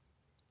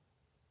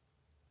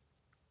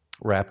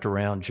wrapped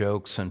around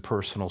jokes and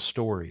personal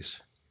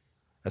stories.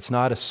 That's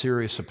not a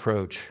serious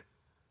approach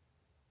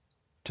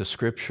to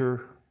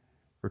Scripture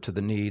or to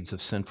the needs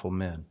of sinful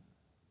men.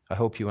 I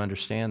hope you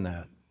understand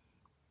that.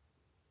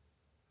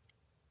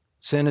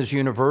 Sin is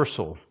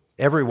universal.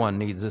 Everyone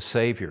needs a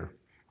Savior.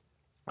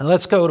 And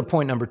let's go to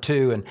point number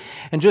 2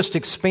 and just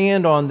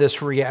expand on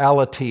this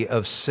reality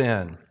of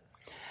sin.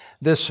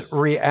 This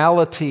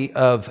reality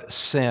of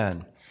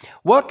sin.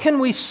 What can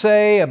we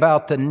say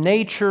about the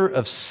nature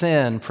of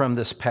sin from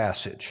this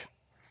passage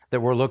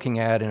that we're looking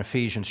at in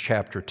Ephesians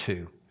chapter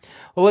 2?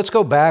 Well, let's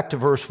go back to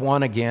verse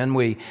 1 again.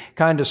 We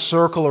kind of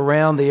circle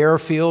around the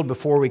airfield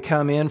before we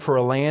come in for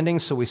a landing,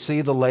 so we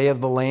see the lay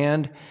of the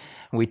land.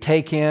 We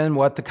take in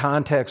what the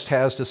context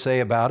has to say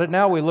about it.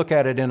 Now we look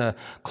at it in a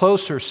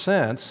closer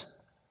sense.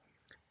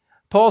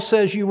 Paul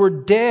says you were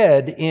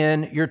dead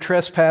in your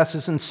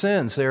trespasses and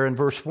sins there in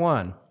verse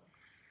 1.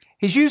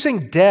 He's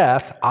using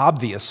death,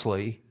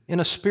 obviously, in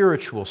a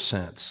spiritual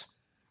sense.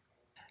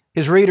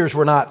 His readers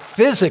were not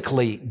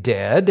physically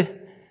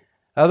dead.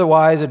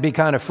 Otherwise, it'd be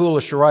kind of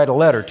foolish to write a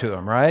letter to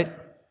them, right?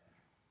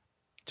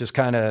 Just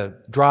kind of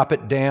drop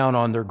it down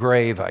on their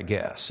grave, I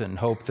guess, and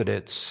hope that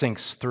it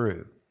sinks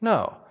through.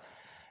 No.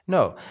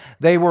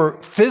 They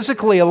were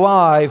physically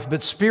alive,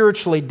 but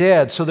spiritually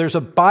dead. So there's a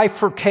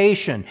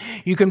bifurcation.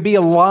 You can be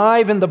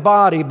alive in the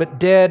body, but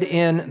dead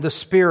in the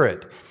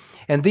spirit.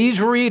 And these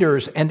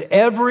readers and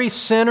every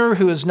sinner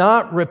who has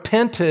not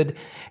repented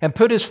and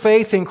put his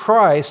faith in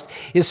Christ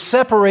is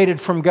separated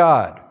from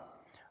God.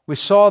 We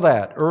saw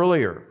that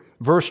earlier.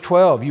 Verse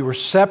 12, you were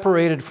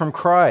separated from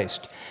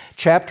Christ.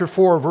 Chapter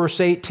 4, verse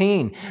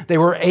 18, they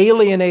were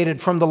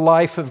alienated from the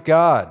life of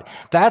God.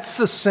 That's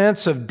the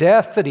sense of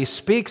death that he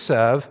speaks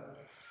of.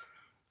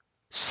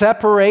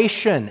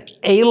 Separation,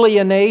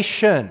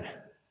 alienation,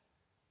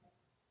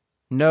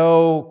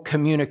 no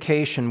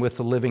communication with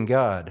the living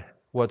God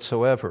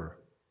whatsoever.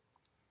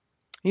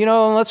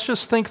 Let's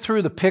just think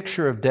through the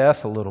picture of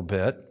death a little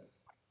bit.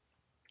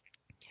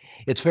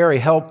 It's very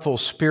helpful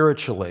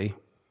spiritually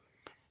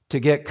to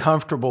get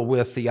comfortable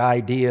with the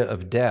idea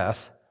of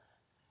death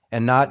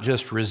and not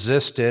just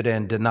resist it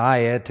and deny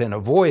it and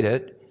avoid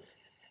it,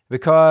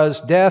 because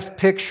death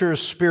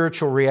pictures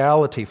spiritual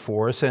reality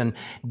for us, and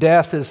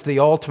death is the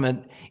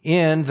ultimate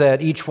end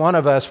that each one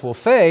of us will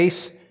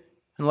face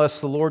unless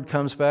the Lord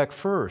comes back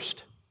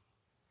first.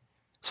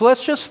 So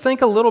let's just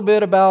think a little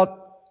bit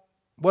about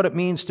what it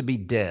means to be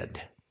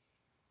dead.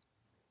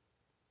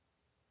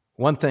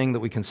 One thing that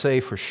we can say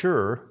for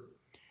sure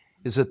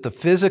is that the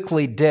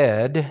physically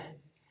dead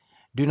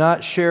do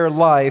not share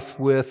life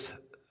with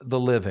the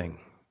living.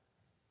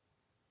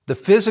 The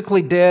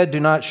physically dead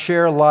do not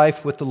share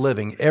life with the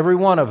living. Every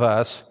one of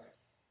us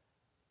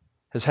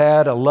has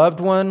had a loved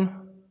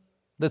one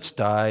that's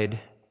died,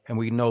 and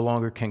we no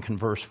longer can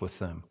converse with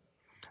them.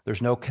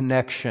 There's no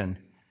connection.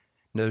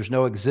 There's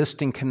no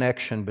existing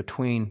connection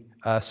between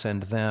us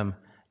and them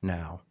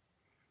now.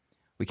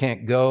 We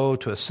can't go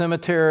to a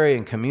cemetery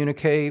and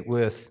communicate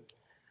with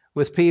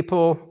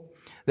people.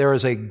 There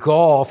is a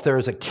gulf, there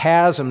is a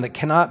chasm that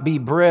cannot be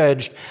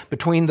bridged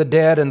between the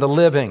dead and the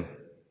living.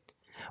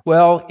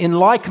 Well, in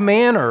like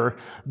manner,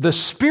 the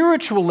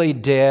spiritually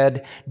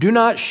dead do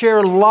not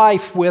share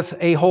life with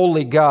a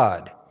holy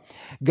God.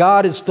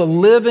 God is the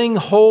living,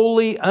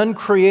 holy,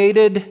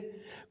 uncreated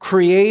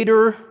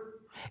creator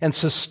and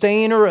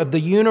sustainer of the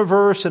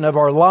universe and of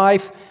our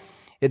life.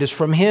 It is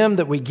from Him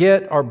that we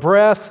get our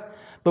breath,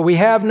 but we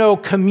have no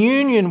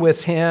communion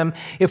with Him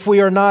if we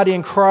are not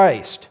in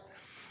Christ.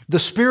 The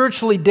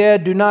spiritually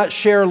dead do not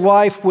share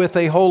life with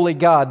a holy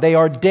God. They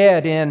are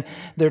dead in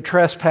their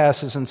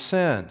trespasses and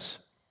sins.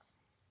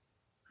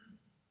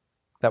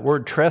 That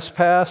word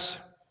trespass,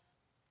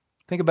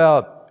 think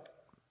about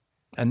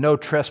a no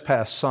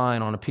trespass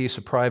sign on a piece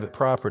of private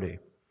property.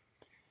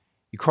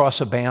 You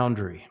cross a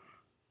boundary.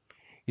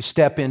 You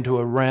step into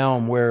a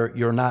realm where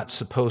you're not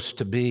supposed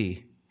to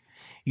be.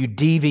 You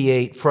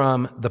deviate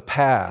from the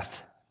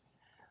path.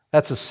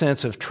 That's a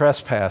sense of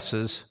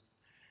trespasses.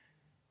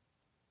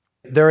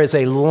 There is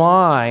a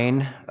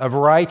line of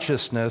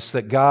righteousness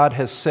that God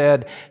has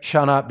said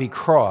shall not be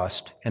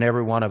crossed, and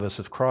every one of us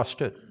have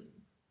crossed it.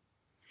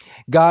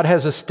 God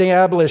has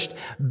established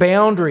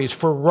boundaries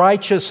for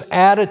righteous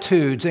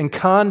attitudes and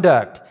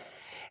conduct,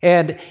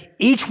 and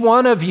each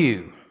one of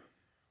you,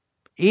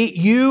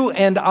 you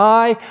and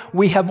I,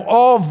 we have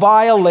all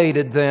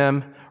violated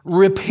them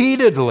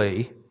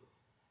repeatedly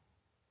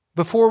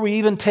before we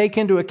even take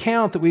into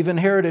account that we've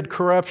inherited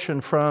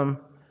corruption from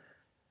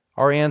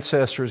our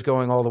ancestors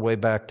going all the way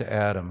back to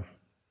Adam.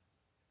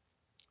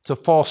 It's a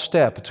false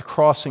step. It's a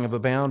crossing of a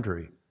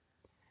boundary.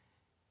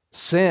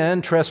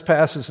 Sin,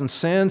 trespasses and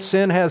sin.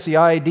 Sin has the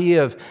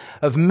idea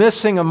of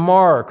missing a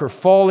mark or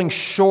falling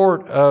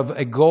short of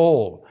a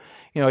goal.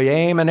 You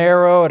aim an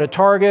arrow at a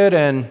target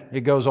and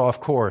it goes off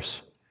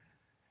course.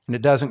 And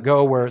it doesn't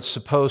go where it's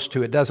supposed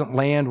to. It doesn't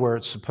land where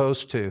it's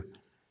supposed to.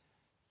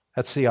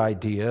 That's the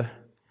idea.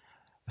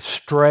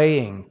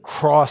 Straying,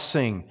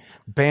 crossing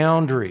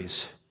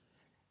boundaries.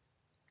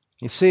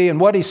 You see, and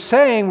what he's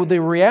saying with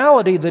the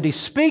reality that he's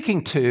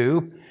speaking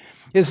to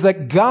is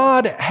that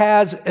God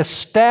has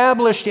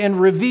established and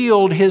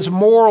revealed His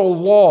moral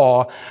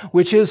law,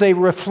 which is a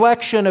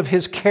reflection of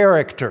His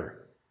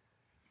character.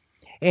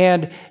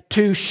 And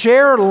to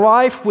share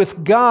life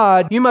with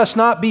God, you must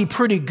not be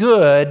pretty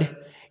good.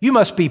 You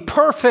must be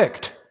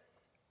perfect,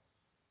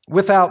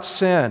 without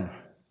sin,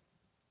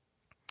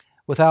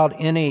 without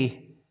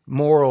any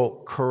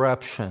moral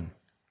corruption.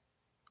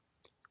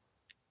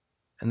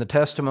 And the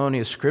testimony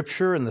of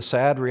Scripture and the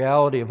sad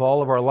reality of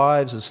all of our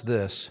lives is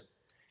this: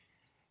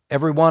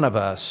 every one of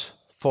us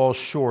falls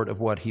short of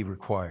what He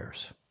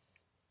requires.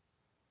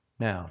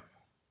 Now,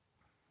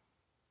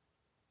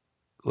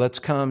 let's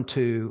come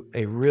to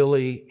a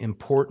really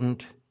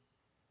important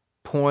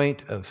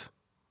point of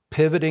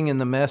pivoting in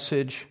the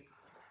message,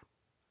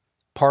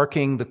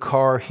 parking the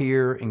car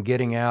here and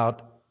getting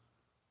out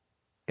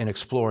and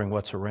exploring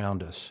what's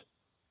around us.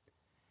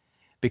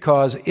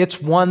 Because it's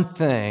one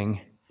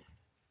thing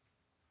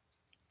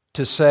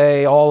to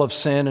say all have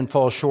sinned and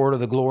fall short of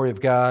the glory of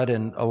God,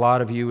 and a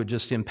lot of you would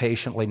just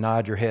impatiently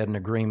nod your head in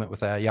agreement with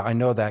that. Yeah, I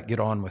know that.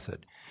 Get on with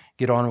it.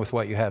 Get on with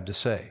what you have to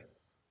say.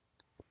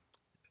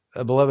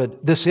 Beloved,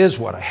 this is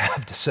what I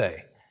have to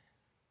say.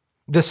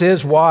 This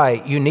is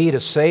why you need a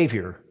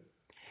Savior.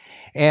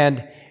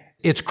 And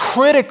it's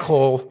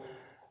critical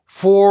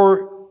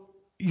for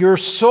your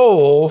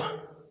soul,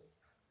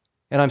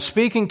 and I'm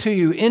speaking to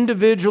you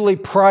individually,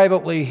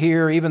 privately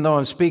here, even though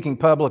I'm speaking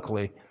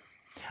publicly.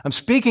 I'm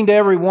speaking to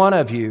every one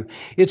of you.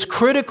 It's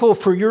critical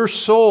for your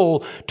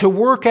soul to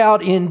work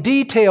out in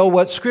detail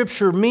what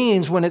Scripture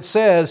means when it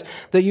says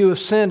that you have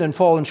sinned and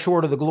fallen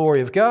short of the glory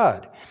of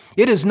God.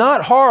 It is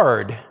not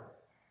hard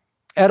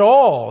at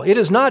all. It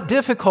is not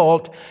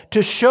difficult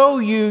to show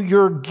you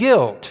your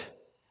guilt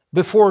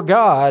before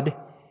God,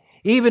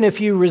 even if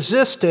you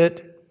resist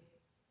it,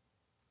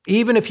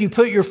 even if you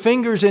put your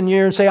fingers in your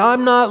ear and say,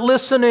 "I'm not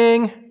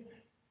listening."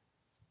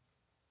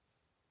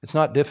 It's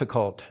not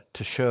difficult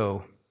to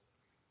show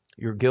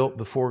your guilt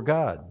before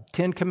God.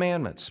 10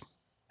 Commandments,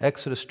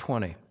 Exodus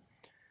 20.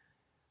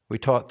 We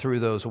taught through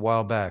those a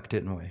while back,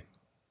 didn't we?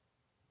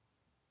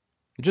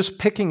 Just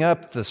picking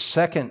up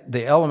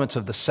the elements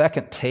of the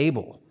second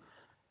table,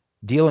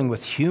 dealing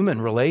with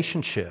human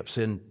relationships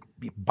and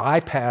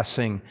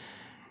bypassing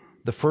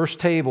the first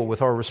table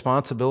with our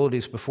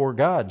responsibilities before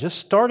God. Just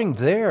starting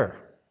there.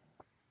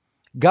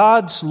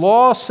 God's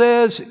law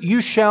says, "You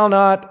shall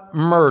not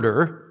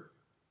murder."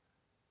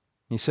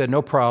 He said,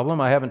 "No problem,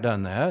 I haven't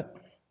done that."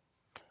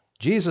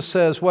 Jesus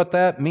says what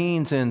that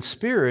means in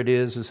spirit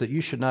is that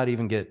you should not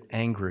even get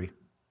angry.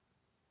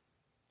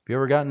 Have you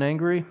ever gotten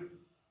angry?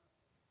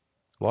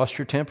 Lost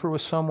your temper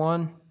with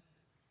someone?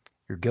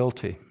 You're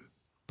guilty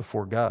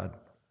before God.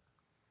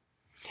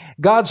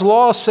 God's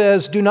law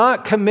says, "Do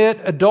not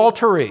commit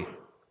adultery."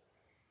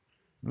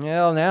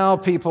 Well, now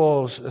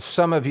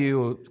some of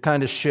you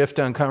kind of shift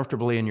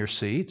uncomfortably in your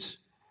seats.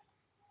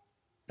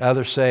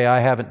 Others say, "I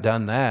haven't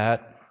done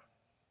that.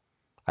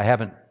 I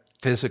haven't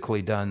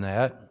physically done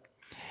that."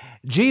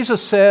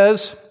 Jesus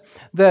says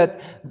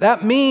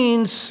that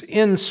means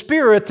in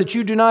spirit that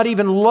you do not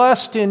even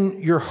lust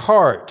in your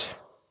heart.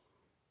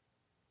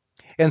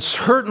 And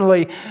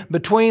certainly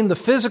between the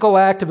physical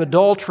act of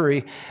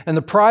adultery and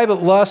the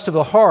private lust of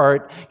the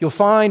heart, you'll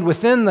find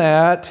within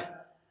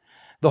that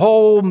The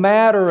whole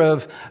matter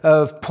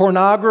of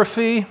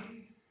pornography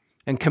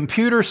and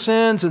computer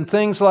sins and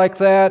things like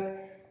that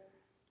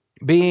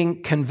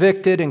being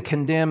convicted and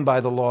condemned by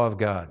the law of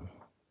God.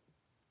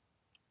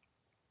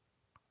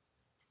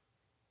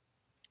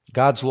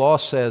 God's law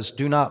says,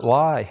 do not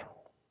lie.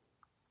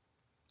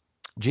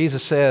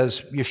 Jesus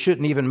says you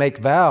shouldn't even make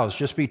vows.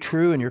 Just be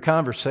true in your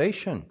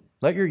conversation.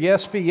 Let your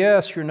yes be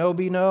yes, your no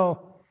be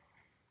no.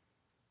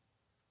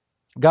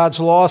 God's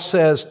law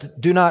says,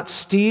 do not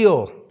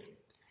steal.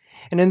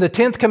 And in the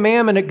 10th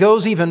commandment, it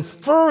goes even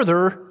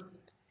further.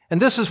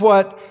 And this is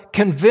what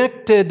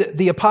convicted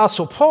the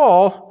Apostle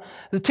Paul.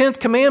 The 10th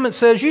commandment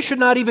says you should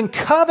not even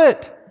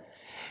covet.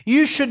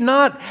 You should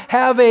not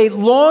have a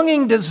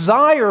longing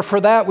desire for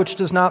that which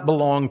does not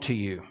belong to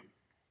you.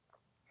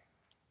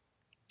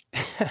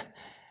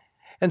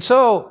 And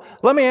so,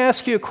 let me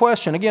ask you a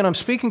question. Again, I'm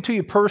speaking to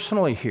you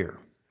personally here.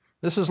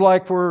 This is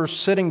like we're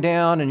sitting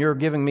down and you're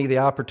giving me the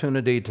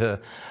opportunity to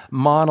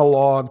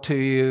monologue to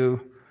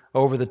you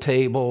over the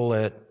table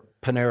at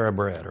Panera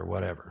Bread or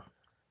whatever.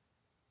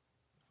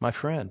 My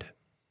friend,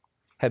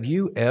 have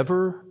you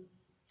ever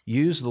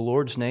used the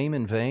Lord's name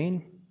in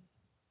vain?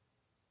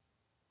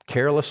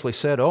 Carelessly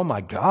said, oh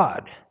my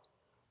God.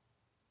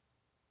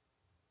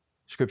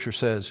 Scripture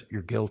says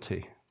you're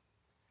guilty.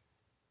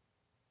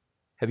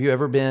 Have you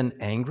ever been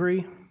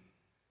angry?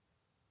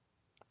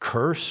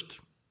 Cursed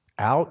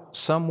out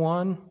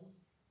someone?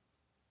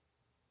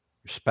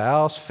 Your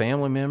spouse,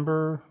 family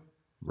member,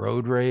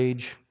 road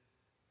rage,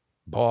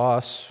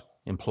 boss,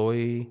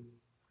 employee?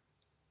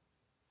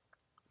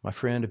 My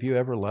friend, have you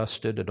ever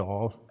lusted at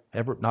all?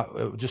 Ever,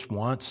 not just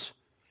once?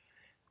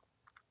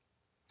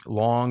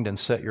 Longed and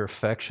set your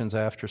affections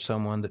after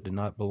someone that did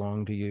not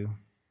belong to you?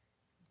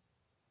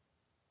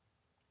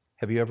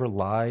 Have you ever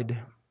lied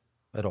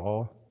at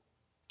all?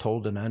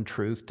 Told an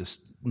untruth,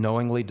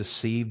 knowingly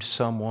deceived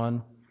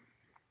someone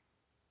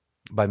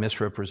by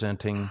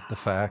misrepresenting the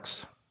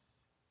facts?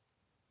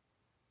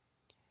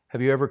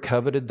 Have you ever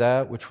coveted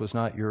that which was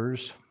not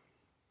yours?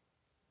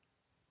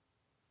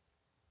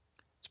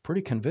 It's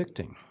pretty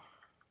convicting,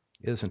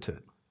 isn't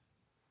it?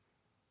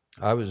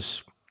 I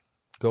was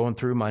going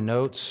through my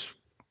notes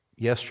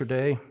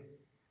yesterday,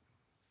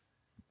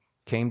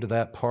 came to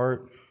that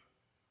part,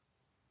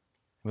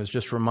 was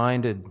just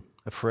reminded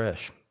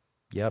afresh.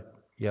 Yep.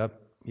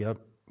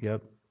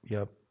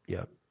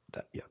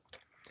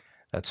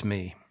 That's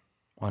me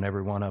on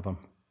every one of them.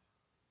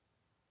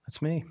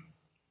 That's me.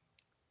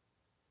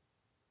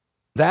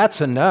 That's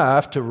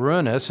enough to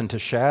ruin us and to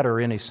shatter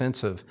any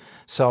sense of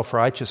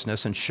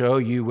self-righteousness and show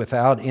you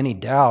without any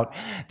doubt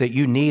that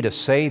you need a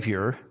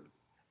Savior.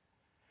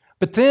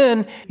 But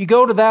then you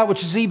go to that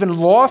which is even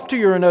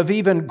loftier and of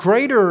even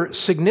greater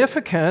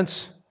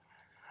significance.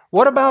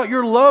 What about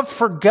your love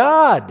for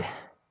God?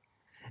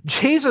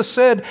 Jesus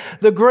said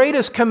the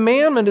greatest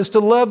commandment is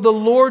to love the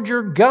Lord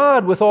your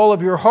God with all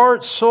of your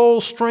heart, soul,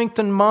 strength,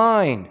 and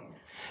mind.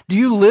 Do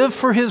you live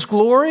for His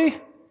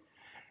glory?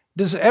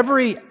 Does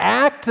every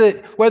act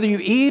that, whether you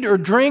eat or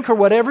drink or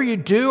whatever you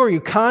do, are you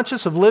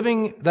conscious of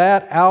living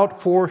that out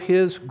for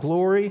His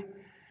glory?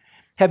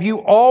 Have you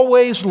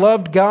always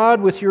loved God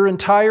with your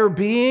entire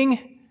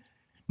being?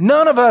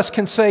 None of us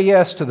can say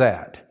yes to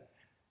that.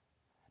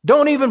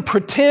 Don't even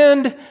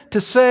pretend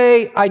to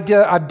say,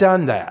 I've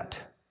done that.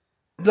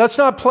 Let's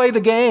not play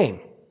the game.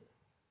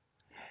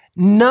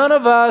 None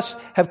of us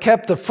have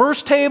kept the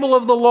first table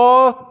of the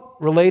law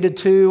related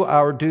to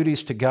our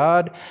duties to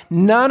God.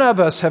 None of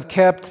us have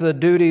kept the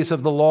duties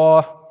of the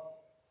law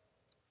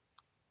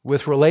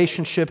with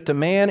relationship to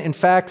man. In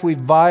fact, we've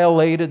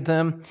violated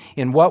them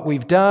in what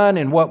we've done,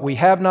 in what we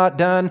have not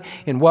done,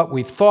 in what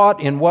we've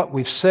thought, in what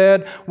we've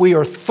said. We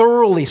are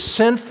thoroughly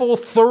sinful,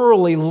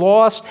 thoroughly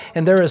lost,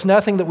 and there is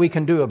nothing that we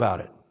can do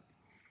about it.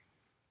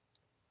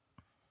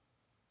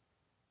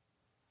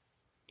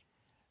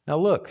 Now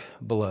look,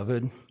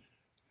 beloved,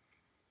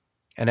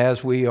 and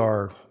as we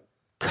are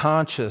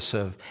conscious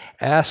of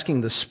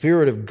asking the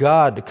Spirit of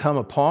God to come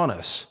upon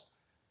us,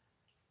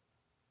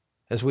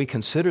 as we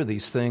consider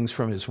these things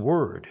from His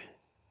Word,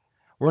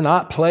 we're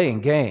not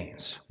playing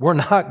games. We're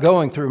not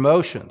going through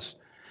motions.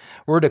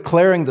 We're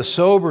declaring the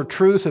sober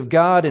truth of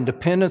God in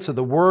dependence of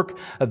the work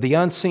of the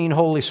unseen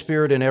Holy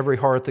Spirit in every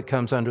heart that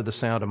comes under the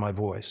sound of my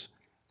voice.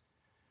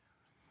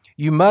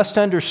 You must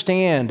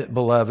understand,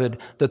 beloved,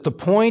 that the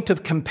point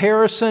of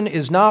comparison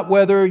is not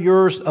whether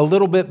you're a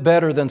little bit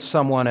better than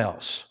someone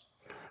else.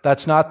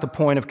 That's not the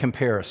point of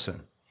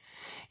comparison.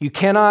 You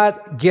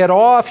cannot get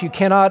off, you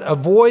cannot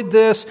avoid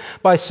this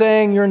by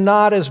saying you're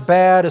not as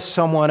bad as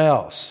someone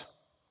else.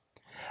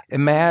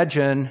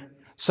 Imagine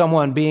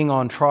someone being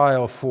on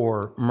trial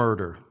for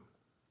murder.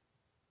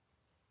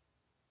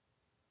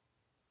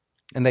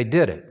 And they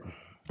did it.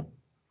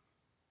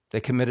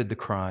 They committed the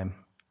crime.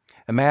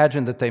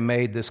 Imagine that they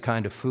made this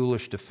kind of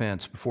foolish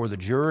defense before the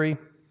jury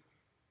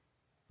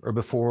or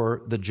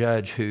before the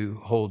judge who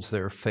holds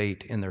their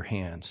fate in their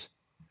hands.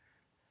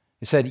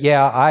 He said,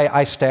 yeah,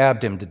 I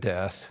stabbed him to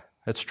death.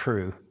 That's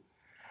true.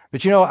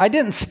 But I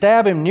didn't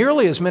stab him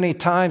nearly as many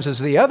times as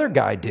the other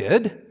guy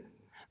did.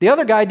 The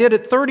other guy did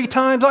it 30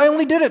 times. I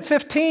only did it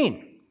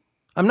 15.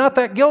 I'm not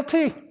that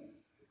guilty.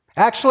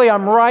 Actually,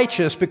 I'm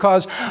righteous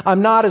because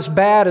I'm not as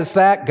bad as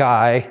that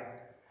guy.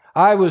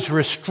 I was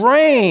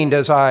restrained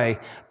as I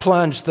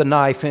plunged the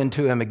knife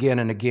into him again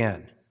and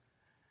again.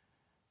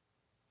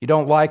 You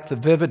don't like the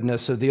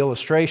vividness of the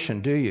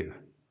illustration, do you?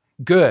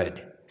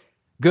 Good.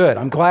 Good.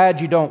 I'm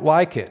glad you don't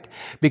like it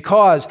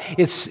because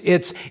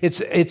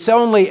it's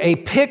only a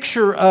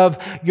picture of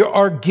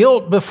our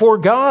guilt before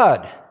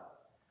God.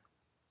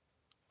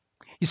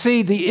 You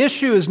see, the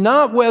issue is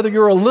not whether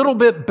you're a little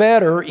bit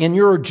better in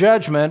your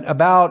judgment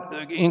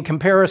in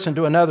comparison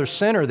to another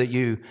sinner that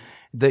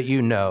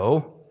you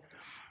know.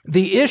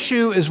 The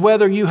issue is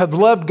whether you have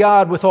loved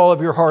God with all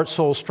of your heart,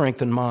 soul,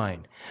 strength, and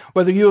mind.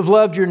 Whether you have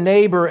loved your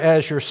neighbor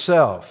as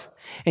yourself.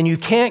 And you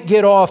can't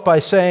get off by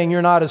saying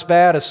you're not as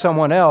bad as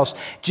someone else.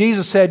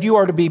 Jesus said you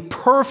are to be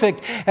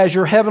perfect as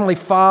your heavenly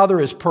Father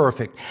is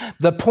perfect.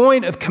 The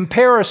point of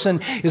comparison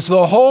is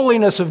the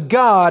holiness of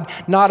God,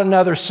 not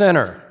another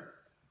sinner.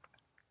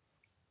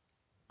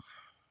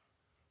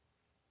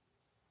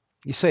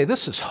 You say,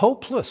 this is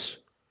hopeless.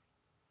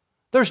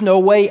 There's no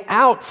way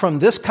out from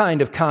this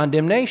kind of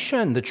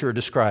condemnation that you're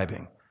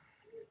describing.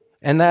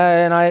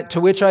 To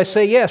which I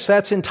say, yes,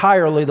 that's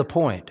entirely the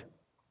point.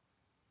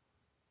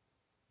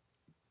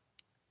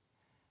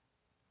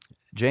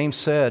 James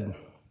said,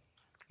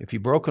 if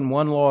you've broken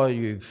one law,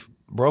 you've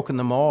broken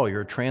them all.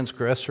 You're a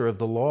transgressor of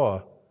the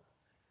law.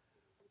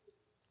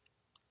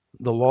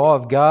 The law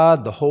of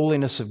God, the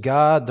holiness of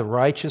God, the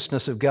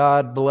righteousness of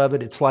God,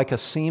 beloved, it's like a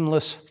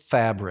seamless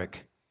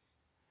fabric.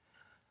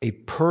 A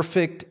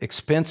perfect,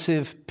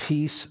 expensive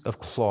piece of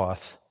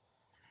cloth.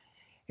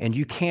 And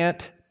you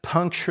can't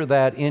puncture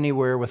that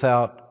anywhere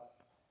without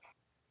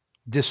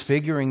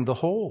disfiguring the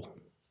whole.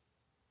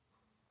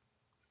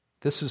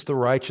 This is the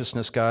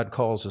righteousness God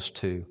calls us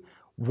to.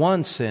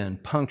 One sin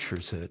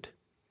punctures it.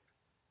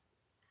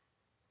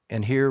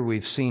 And here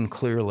we've seen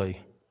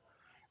clearly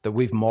that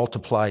we've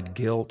multiplied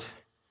guilt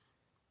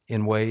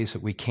in ways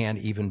that we can't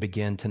even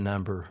begin to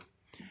number.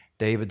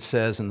 David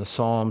says in the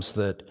Psalms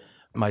that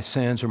my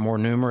sins are more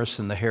numerous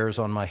than the hairs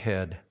on my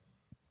head.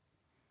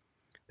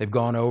 They've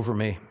gone over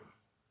me.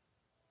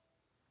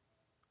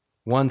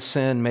 One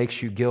sin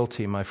makes you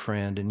guilty, my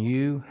friend, and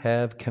you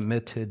have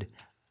committed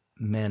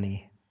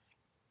many.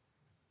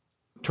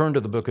 Turn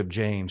to the book of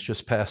James,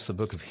 just past the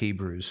book of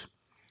Hebrews.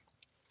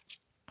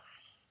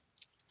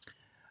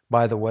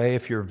 By the way,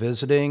 if you're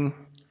visiting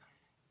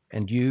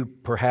and you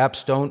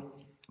perhaps don't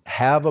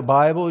have a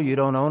Bible, you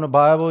don't own a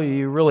Bible,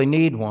 you really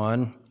need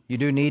one. You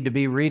do need to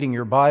be reading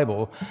your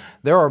Bible.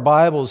 There are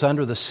Bibles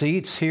under the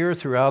seats here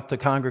throughout the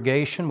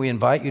congregation. We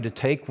invite you to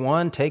take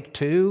one, take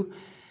two,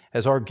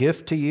 as our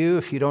gift to you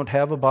if you don't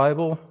have a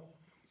Bible.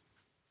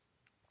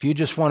 If you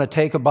just want to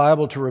take a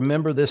Bible to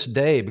remember this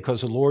day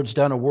because the Lord's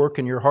done a work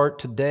in your heart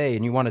today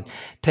and you want to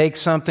take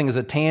something as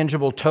a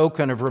tangible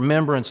token of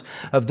remembrance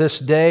of this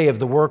day of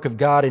the work of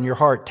God in your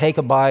heart, take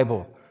a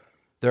Bible.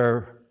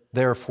 They're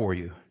there for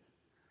you.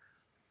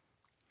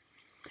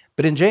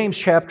 But in James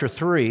chapter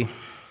 3,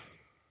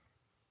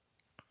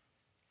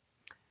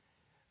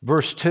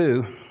 verse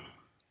 2,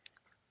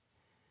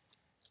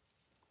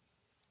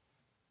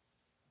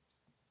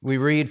 we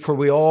read, "For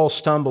we all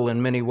stumble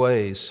in many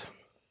ways."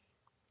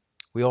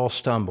 We all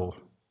stumble.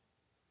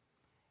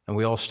 And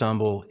we all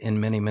stumble in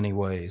many, many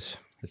ways,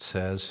 it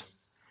says.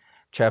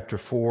 Chapter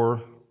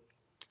 4,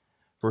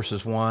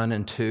 verses 1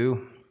 and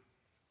 2.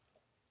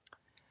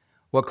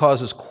 What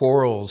causes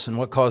quarrels and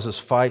what causes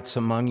fights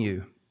among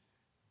you?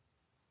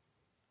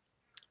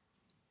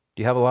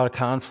 Do you have a lot of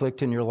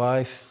conflict in your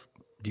life?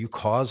 Do you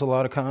cause a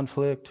lot of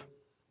conflict?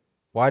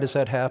 Why does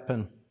that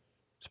happen?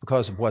 It's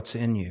because of what's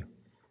in you.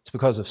 It's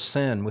because of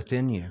sin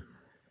within you.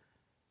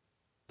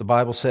 The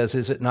Bible says,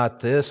 is it not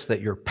this, that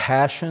your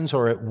passions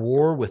are at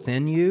war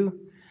within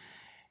you?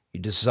 You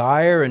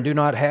desire and do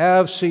not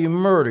have, so you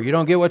murder. You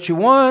don't get what you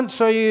want,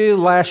 so you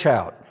lash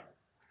out.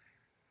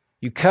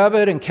 You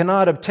covet and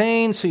cannot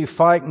obtain, so you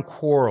fight and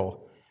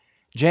quarrel.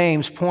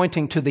 James,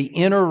 pointing to the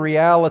inner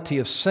reality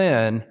of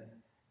sin,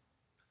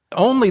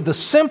 only the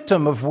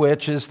symptom of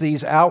which is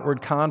these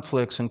outward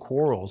conflicts and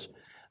quarrels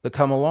that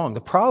come along.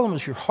 The problem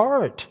is your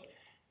heart.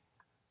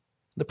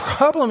 The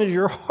problem is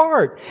your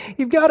heart.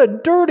 You've got a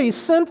dirty,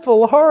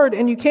 sinful heart,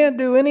 and you can't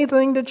do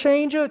anything to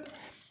change it.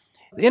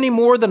 Any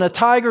more than a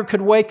tiger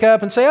could wake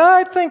up and say,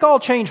 I think I'll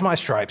change my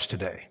stripes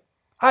today.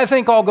 I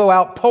think I'll go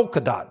out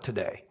polka dot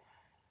today.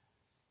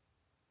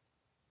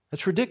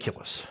 That's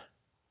ridiculous.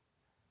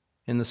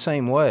 In the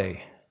same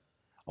way,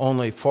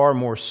 only far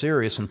more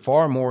serious and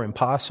far more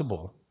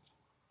impossible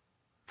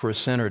for a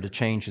sinner to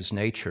change his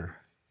nature.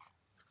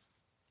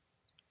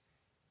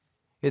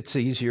 It's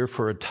easier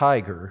for a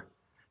tiger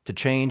to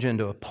change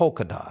into a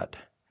polka dot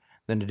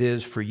than it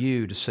is for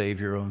you to save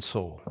your own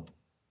soul.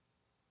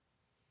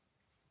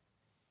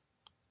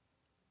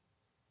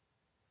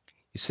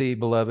 You see,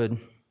 beloved,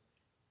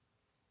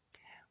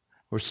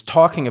 we're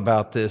talking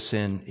about this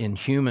in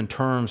human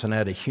terms and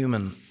at a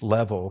human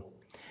level.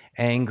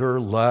 Anger,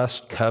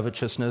 lust,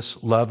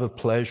 covetousness, love of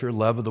pleasure,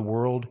 love of the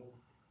world.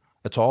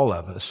 That's all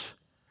of us.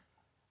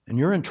 And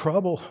you're in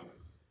trouble.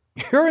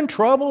 You're in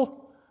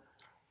trouble.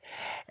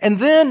 And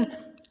then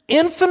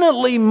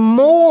infinitely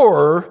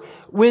more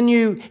when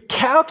you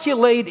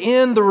calculate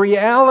in the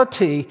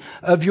reality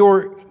of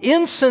your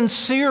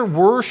insincere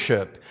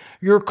worship,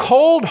 your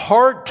cold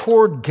heart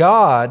toward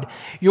God,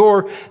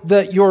 your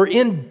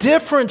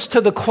indifference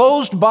to the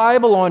closed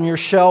Bible on your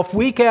shelf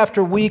week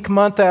after week,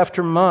 month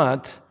after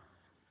month,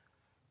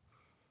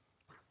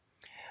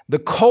 the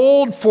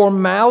cold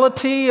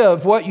formality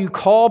of what you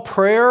call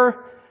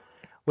prayer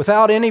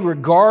without any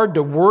regard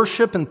to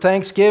worship and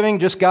thanksgiving,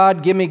 just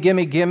God, gimme,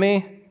 gimme,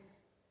 gimme.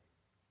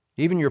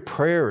 Even your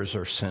prayers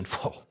are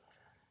sinful.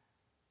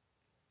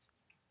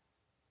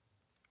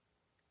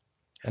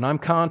 And I'm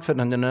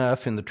confident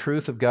enough in the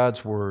truth of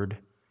God's Word,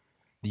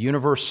 the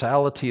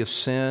universality of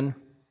sin,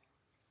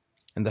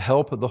 and the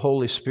help of the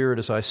Holy Spirit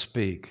as I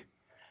speak,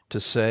 to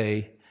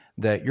say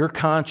that your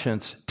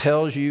conscience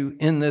tells you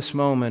in this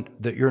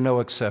moment that you're no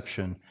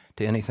exception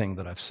to anything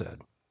that I've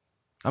said.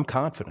 I'm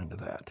confident of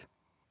that.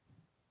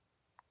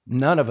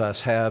 None of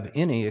us have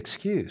any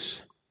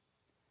excuse.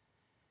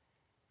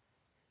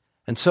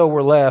 And so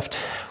we're left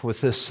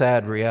with this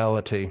sad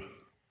reality.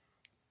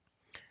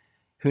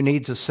 Who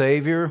needs a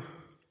Savior?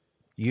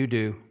 You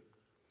do.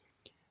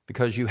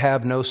 Because you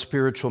have no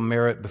spiritual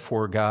merit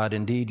before God.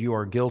 Indeed, you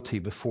are guilty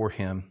before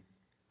Him.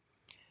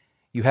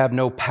 You have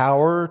no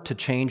power to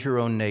change your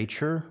own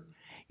nature.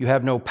 You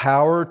have no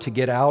power to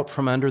get out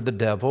from under the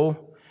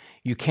devil.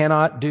 You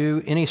cannot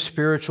do any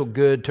spiritual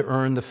good to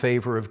earn the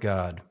favor of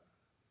God.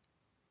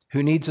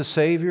 Who needs a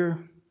Savior?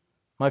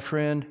 My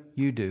friend,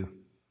 you do.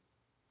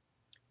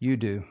 You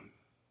do.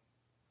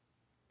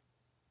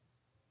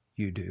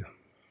 You do.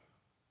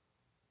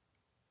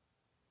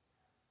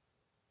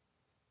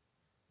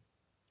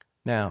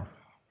 Now,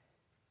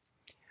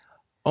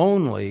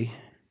 only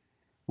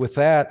with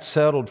that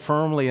settled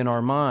firmly in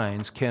our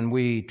minds can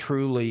we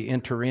truly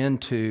enter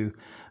into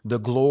the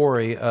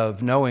glory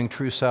of knowing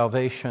true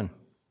salvation.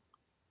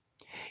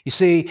 You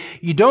see,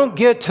 you don't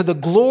get to the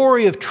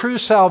glory of true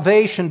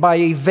salvation by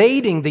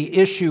evading the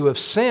issue of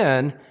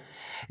sin.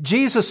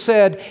 Jesus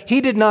said He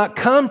did not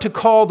come to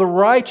call the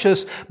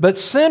righteous, but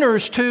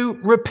sinners to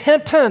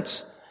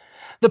repentance.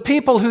 The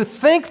people who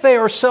think they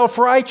are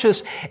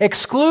self-righteous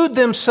exclude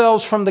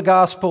themselves from the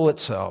gospel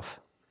itself.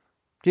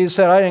 Jesus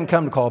said, I didn't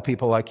come to call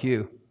people like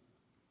you.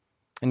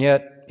 And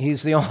yet,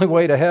 He's the only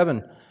way to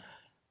heaven.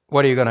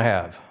 What are you going to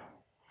have?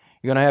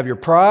 You're going to have your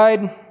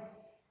pride,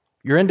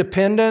 your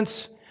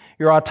independence,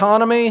 your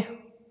autonomy,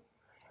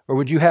 or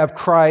would you have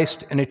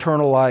Christ and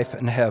eternal life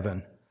in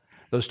heaven?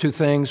 Those two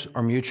things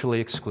are mutually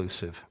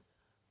exclusive.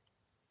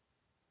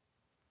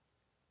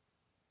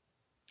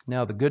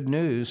 Now, the good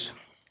news,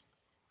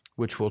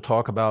 which we'll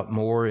talk about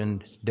more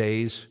in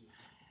days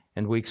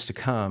and weeks to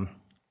come.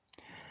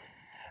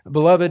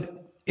 Beloved,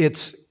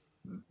 it's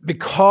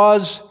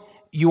because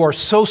you are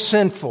so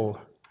sinful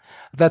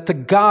that the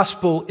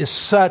gospel is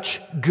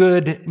such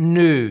good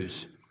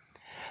news.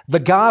 The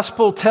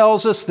gospel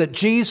tells us that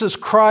Jesus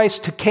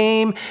Christ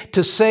came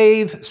to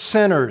save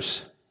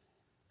sinners.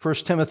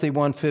 1 Timothy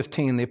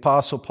 1:15, the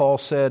Apostle Paul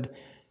said,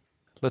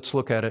 let's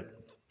look at it.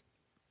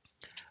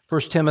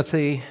 1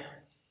 Timothy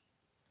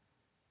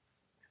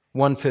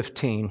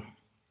 1:15.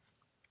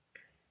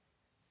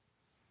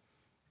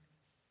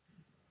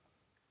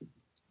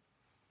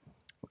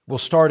 We'll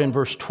start in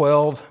verse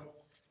 12.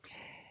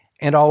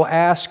 And I'll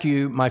ask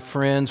you, my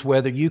friends,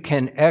 whether you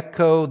can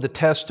echo the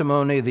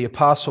testimony of the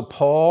Apostle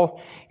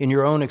Paul in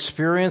your own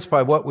experience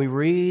by what we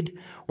read,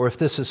 or if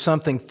this is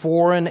something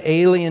foreign,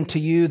 alien to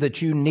you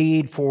that you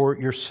need for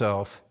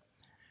yourself.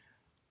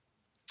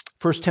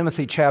 1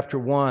 Timothy chapter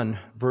 1,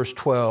 verse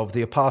 12,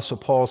 the Apostle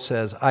Paul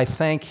says, I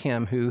thank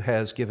Him who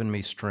has given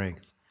me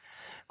strength,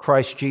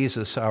 Christ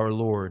Jesus our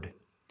Lord,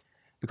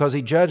 because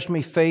He judged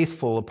me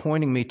faithful,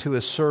 appointing me to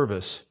His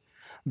service.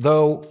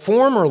 Though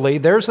formerly,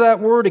 there's that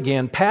word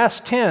again,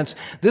 past tense,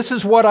 this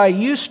is what I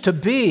used to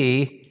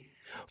be.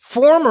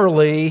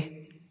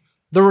 Formerly,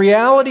 the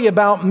reality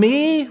about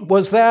me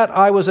was that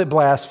I was a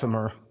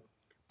blasphemer,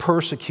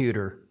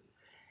 persecutor,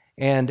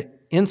 and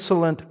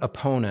insolent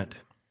opponent.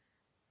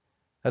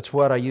 That's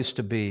what I used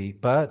to be,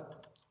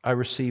 but I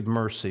received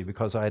mercy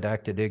because I had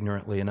acted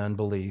ignorantly in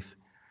unbelief.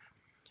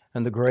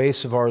 And the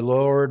grace of our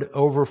Lord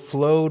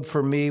overflowed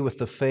for me with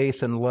the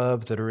faith and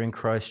love that are in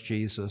Christ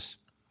Jesus.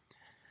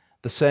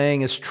 The saying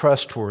is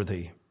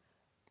trustworthy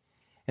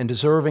and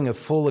deserving of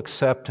full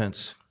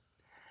acceptance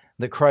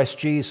that Christ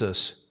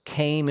Jesus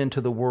came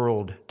into the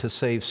world to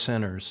save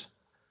sinners,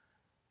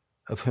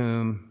 of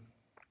whom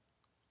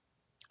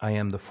I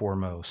am the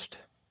foremost.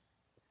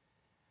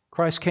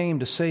 Christ came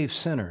to save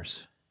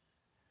sinners.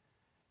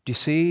 Do you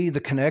see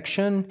the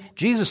connection?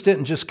 Jesus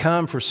didn't just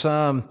come for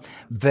some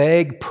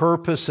vague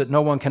purpose that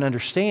no one can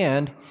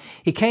understand.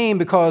 He came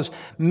because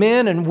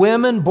men and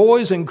women,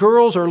 boys and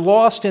girls are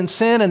lost in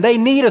sin and they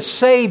need a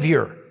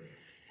Savior.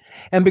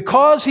 And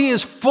because He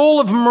is full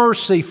of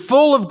mercy,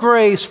 full of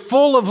grace,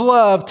 full of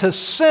love to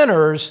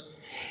sinners,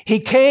 He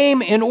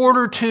came in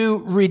order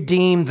to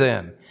redeem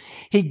them.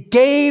 He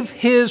gave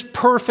His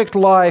perfect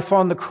life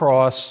on the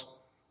cross,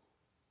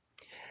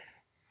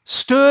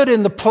 stood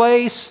in the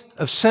place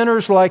of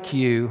sinners like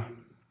you,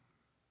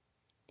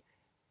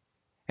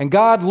 and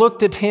God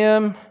looked at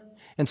Him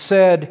and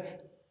said,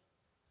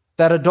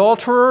 that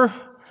adulterer,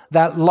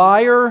 that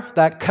liar,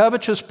 that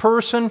covetous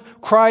person,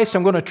 Christ,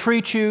 I'm going to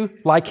treat you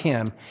like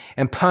him,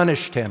 and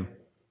punished him.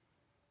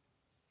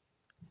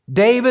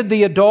 David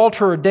the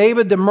adulterer,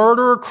 David the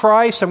murderer,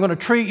 Christ, I'm going to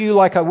treat you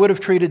like I would have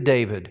treated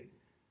David.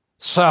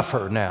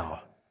 Suffer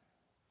now.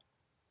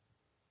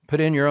 Put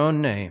in your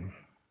own name.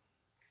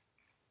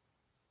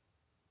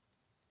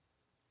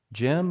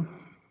 Jim,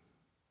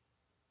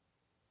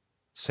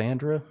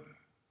 Sandra,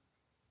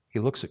 he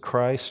looks at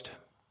Christ.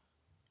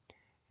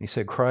 He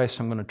said, Christ,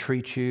 I'm going to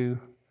treat you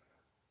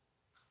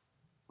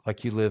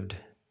like you lived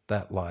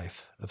that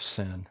life of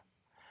sin,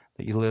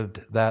 that you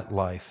lived that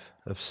life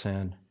of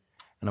sin,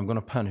 and I'm going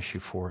to punish you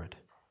for it.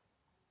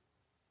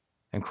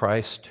 And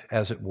Christ,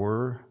 as it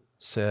were,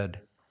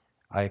 said,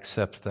 I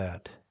accept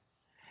that.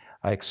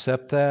 I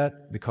accept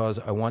that because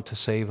I want to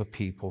save a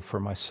people for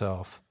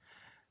myself.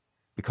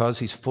 Because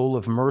He's full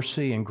of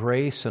mercy and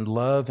grace and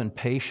love and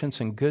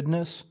patience and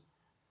goodness,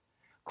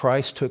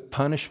 Christ took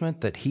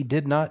punishment that He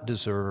did not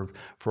deserve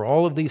for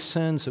all of these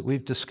sins that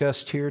we've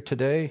discussed here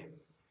today.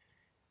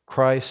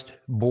 Christ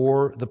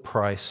bore the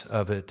price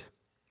of it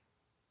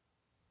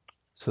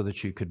so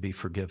that you could be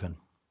forgiven.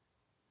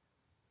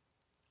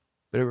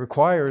 But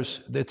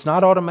it's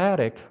not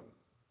automatic.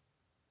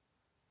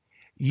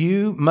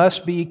 You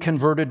must be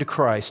converted to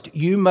Christ.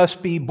 You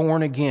must be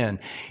born again.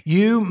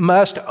 You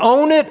must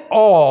own it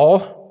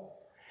all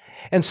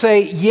and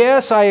say,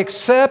 yes, I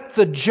accept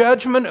the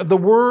judgment of the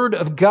Word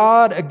of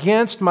God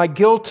against my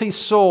guilty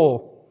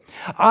soul.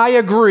 I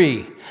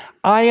agree.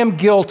 I am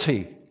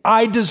guilty.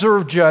 I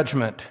deserve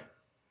judgment.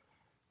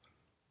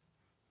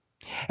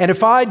 And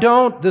if I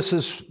don't, this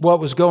is what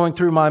was going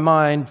through my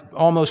mind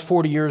almost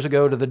 40 years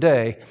ago to the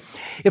day.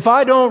 If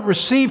I don't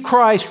receive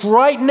Christ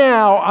right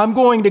now, I'm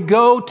going to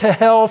go to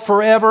hell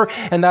forever,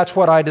 and that's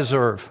what I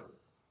deserve.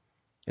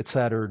 It's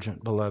that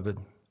urgent, beloved.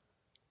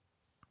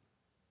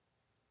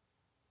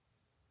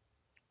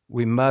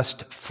 We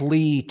must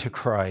flee to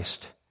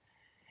Christ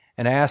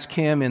and ask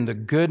Him in the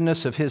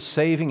goodness of His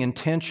saving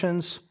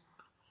intentions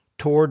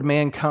toward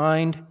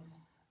mankind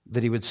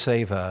that He would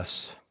save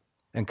us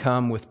and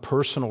come with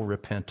personal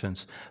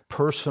repentance,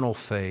 personal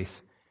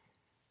faith,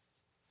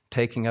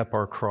 taking up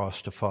our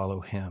cross to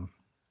follow Him.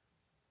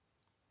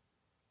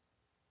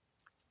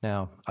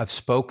 Now, I've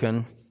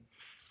spoken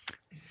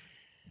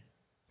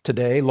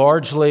today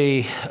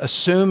largely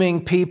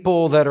assuming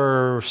people that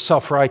are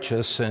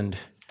self-righteous and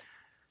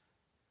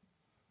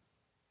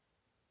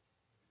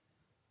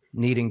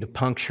needing to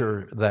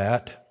puncture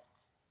that.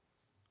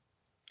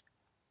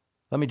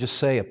 Let me just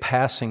say a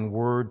passing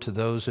word to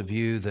those of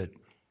you that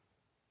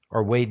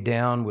are weighed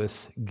down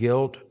with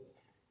guilt.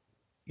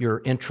 You're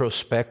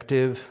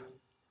introspective.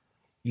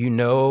 You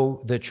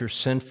know that you're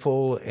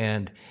sinful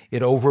and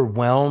it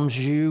overwhelms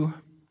you.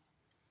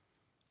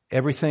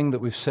 Everything that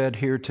we've said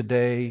here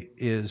today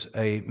is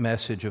a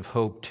message of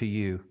hope to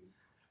you.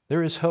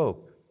 There is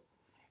hope.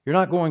 You're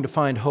not going to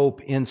find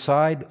hope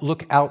inside.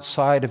 Look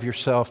outside of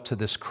yourself to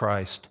this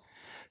Christ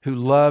who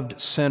loved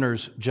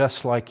sinners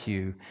just like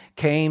you,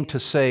 came to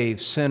save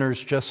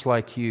sinners just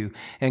like you,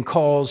 and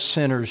calls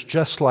sinners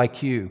just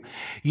like you.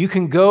 You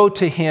can go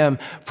to Him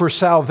for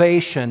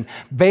salvation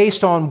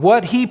based on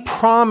what He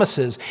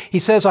promises. He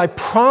says, I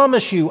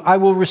promise you, I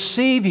will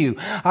receive you.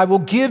 I will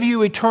give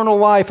you eternal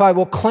life. I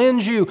will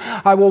cleanse you.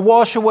 I will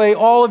wash away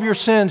all of your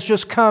sins.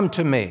 Just come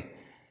to me.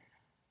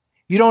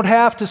 You don't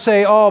have to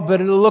say, oh, but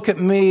look at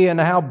me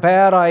and how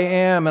bad I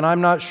am, and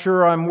I'm not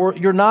sure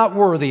you're not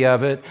worthy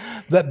of it.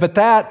 But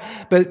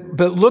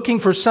looking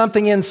for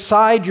something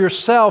inside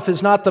yourself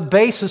is not the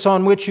basis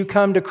on which you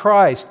come to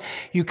Christ.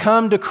 You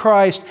come to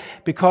Christ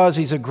because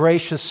He's a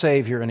gracious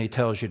Savior and He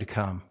tells you to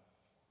come.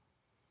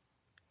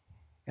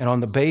 And on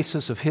the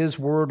basis of His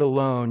word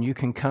alone, you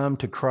can come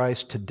to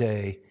Christ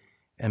today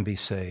and be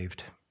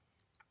saved.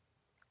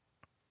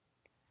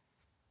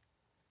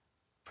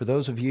 For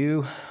those of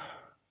you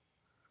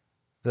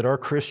that are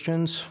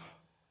Christians,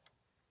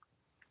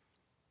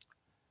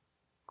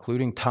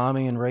 including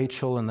Tommy and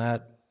Rachel in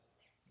that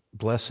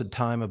blessed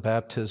time of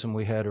baptism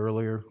we had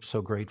earlier.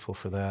 So grateful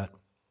for that.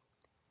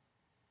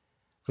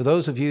 For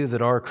those of you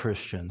that are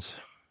Christians,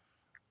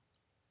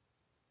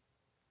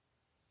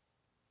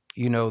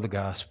 you know the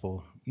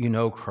gospel, you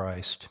know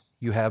Christ,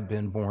 you have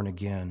been born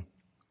again.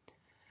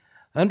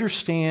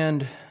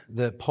 Understand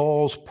that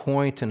Paul's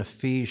point in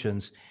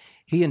Ephesians,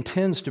 he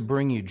intends to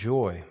bring you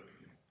joy.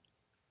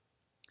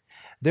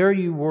 There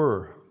you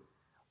were,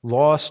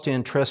 lost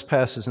in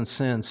trespasses and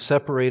sins,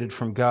 separated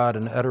from God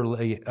and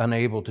utterly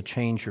unable to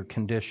change your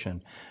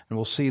condition. And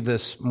we'll see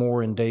this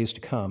more in days to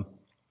come.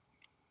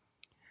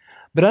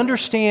 But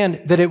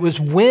understand that it was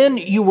when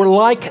you were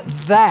like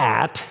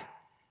that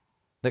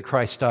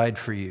Christ died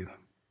for you.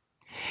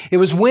 It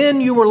was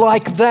when you were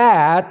like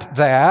that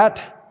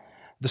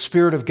the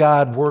Spirit of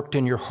God worked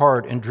in your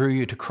heart and drew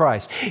you to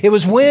Christ. It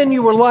was when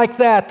you were like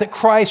that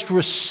Christ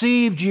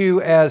received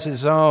you as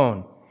His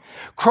own.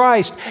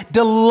 Christ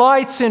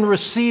delights in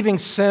receiving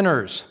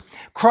sinners.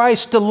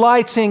 Christ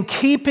delights in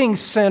keeping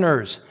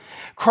sinners.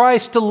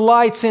 Christ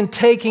delights in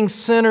taking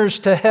sinners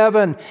to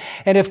heaven.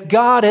 And if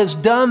God has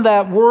done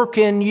that work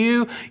in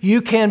you,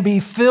 you can be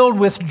filled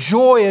with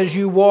joy as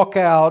you walk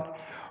out,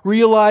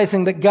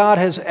 realizing that God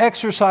has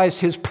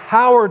exercised His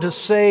power to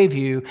save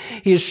you.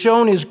 He has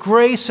shown His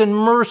grace and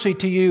mercy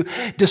to you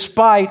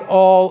despite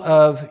all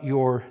of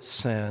your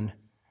sin.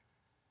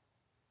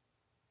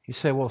 You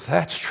say, well, if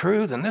that's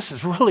true, then this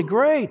is really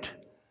great.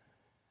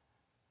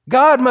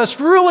 God must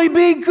really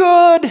be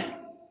good.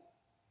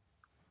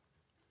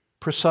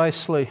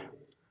 Precisely.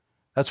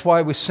 That's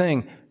why we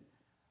sing,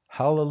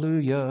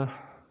 Hallelujah,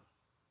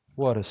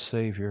 what a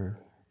Savior.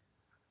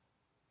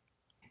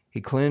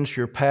 He cleansed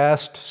your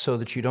past so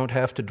that you don't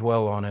have to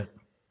dwell on it.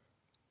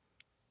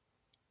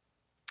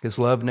 His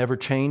love never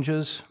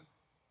changes,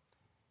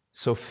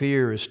 so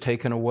fear is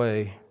taken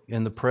away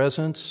in the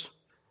presence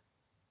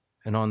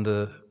and on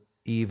the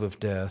eve of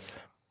death.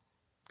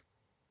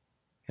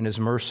 And His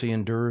mercy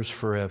endures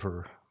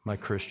forever, my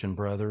Christian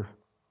brother,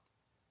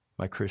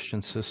 my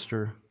Christian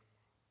sister.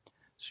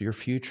 So your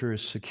future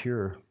is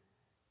secure.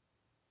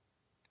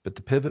 But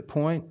the pivot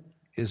point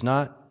is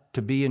not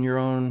to be in your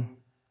own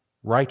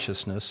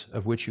righteousness,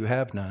 of which you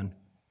have none.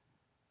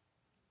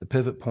 The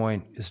pivot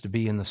point is to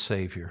be in the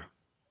Savior.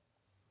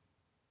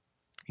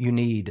 You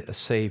need a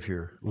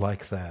Savior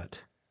like that.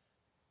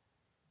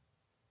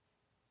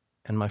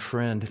 And my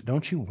friend,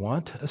 don't you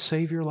want a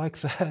Savior like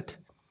that?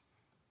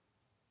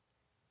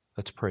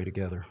 Let's pray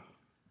together.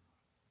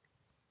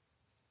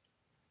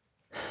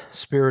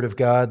 Spirit of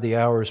God, the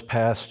hours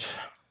passed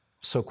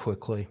so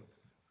quickly.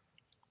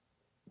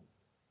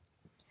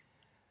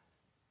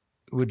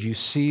 Would you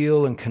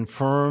seal and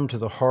confirm to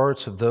the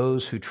hearts of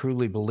those who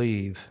truly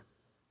believe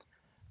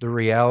the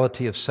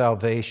reality of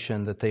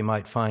salvation, that they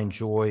might find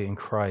joy in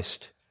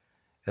Christ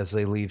as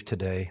they leave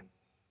today?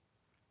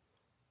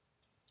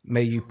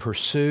 May you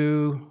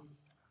pursue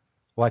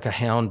like a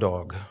hound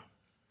dog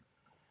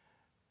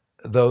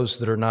those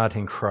that are not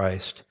in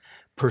Christ.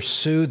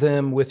 Pursue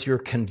them with your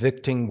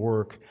convicting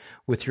work,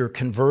 with your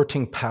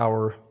converting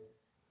power,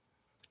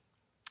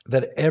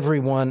 that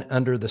everyone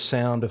under the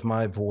sound of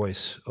my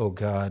voice, O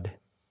God,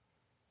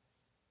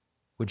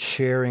 would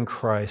share in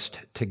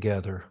Christ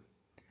together.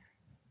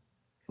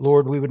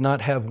 Lord, we would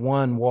not have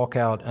one walk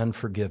out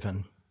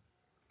unforgiven.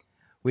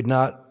 We'd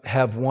not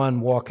have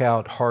one walk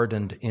out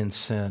hardened in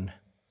sin,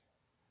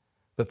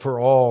 but for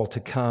all to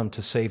come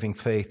to saving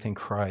faith in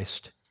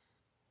Christ.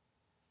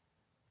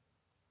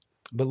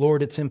 But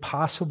Lord, it's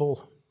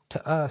impossible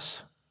to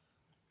us.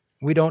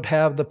 We don't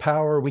have the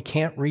power. We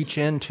can't reach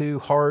into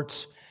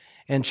hearts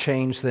and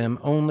change them.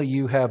 Only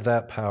you have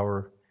that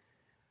power.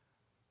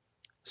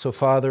 So,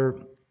 Father,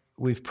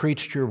 we've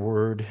preached your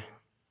word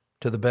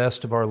to the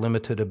best of our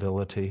limited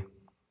ability.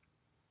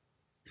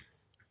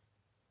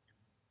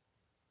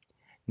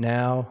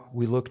 Now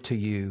we look to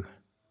you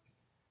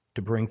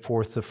to bring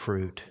forth the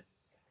fruit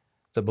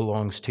that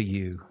belongs to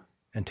you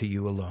and to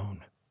you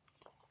alone.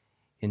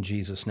 In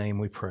Jesus' name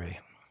we pray.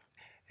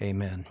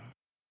 Amen.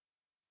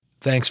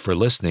 Thanks for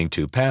listening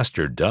to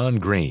Pastor Don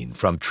Green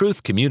from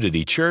Truth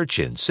Community Church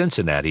in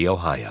Cincinnati,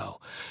 Ohio.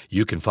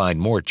 You can find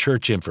more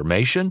church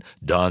information,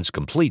 Don's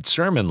complete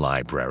sermon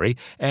library,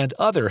 and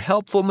other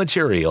helpful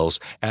materials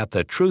at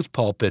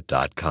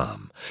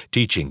thetruthpulpit.com,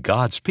 teaching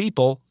God's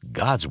people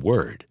God's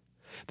Word.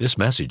 This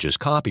message is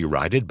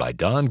copyrighted by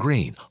Don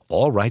Green,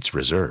 all rights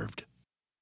reserved.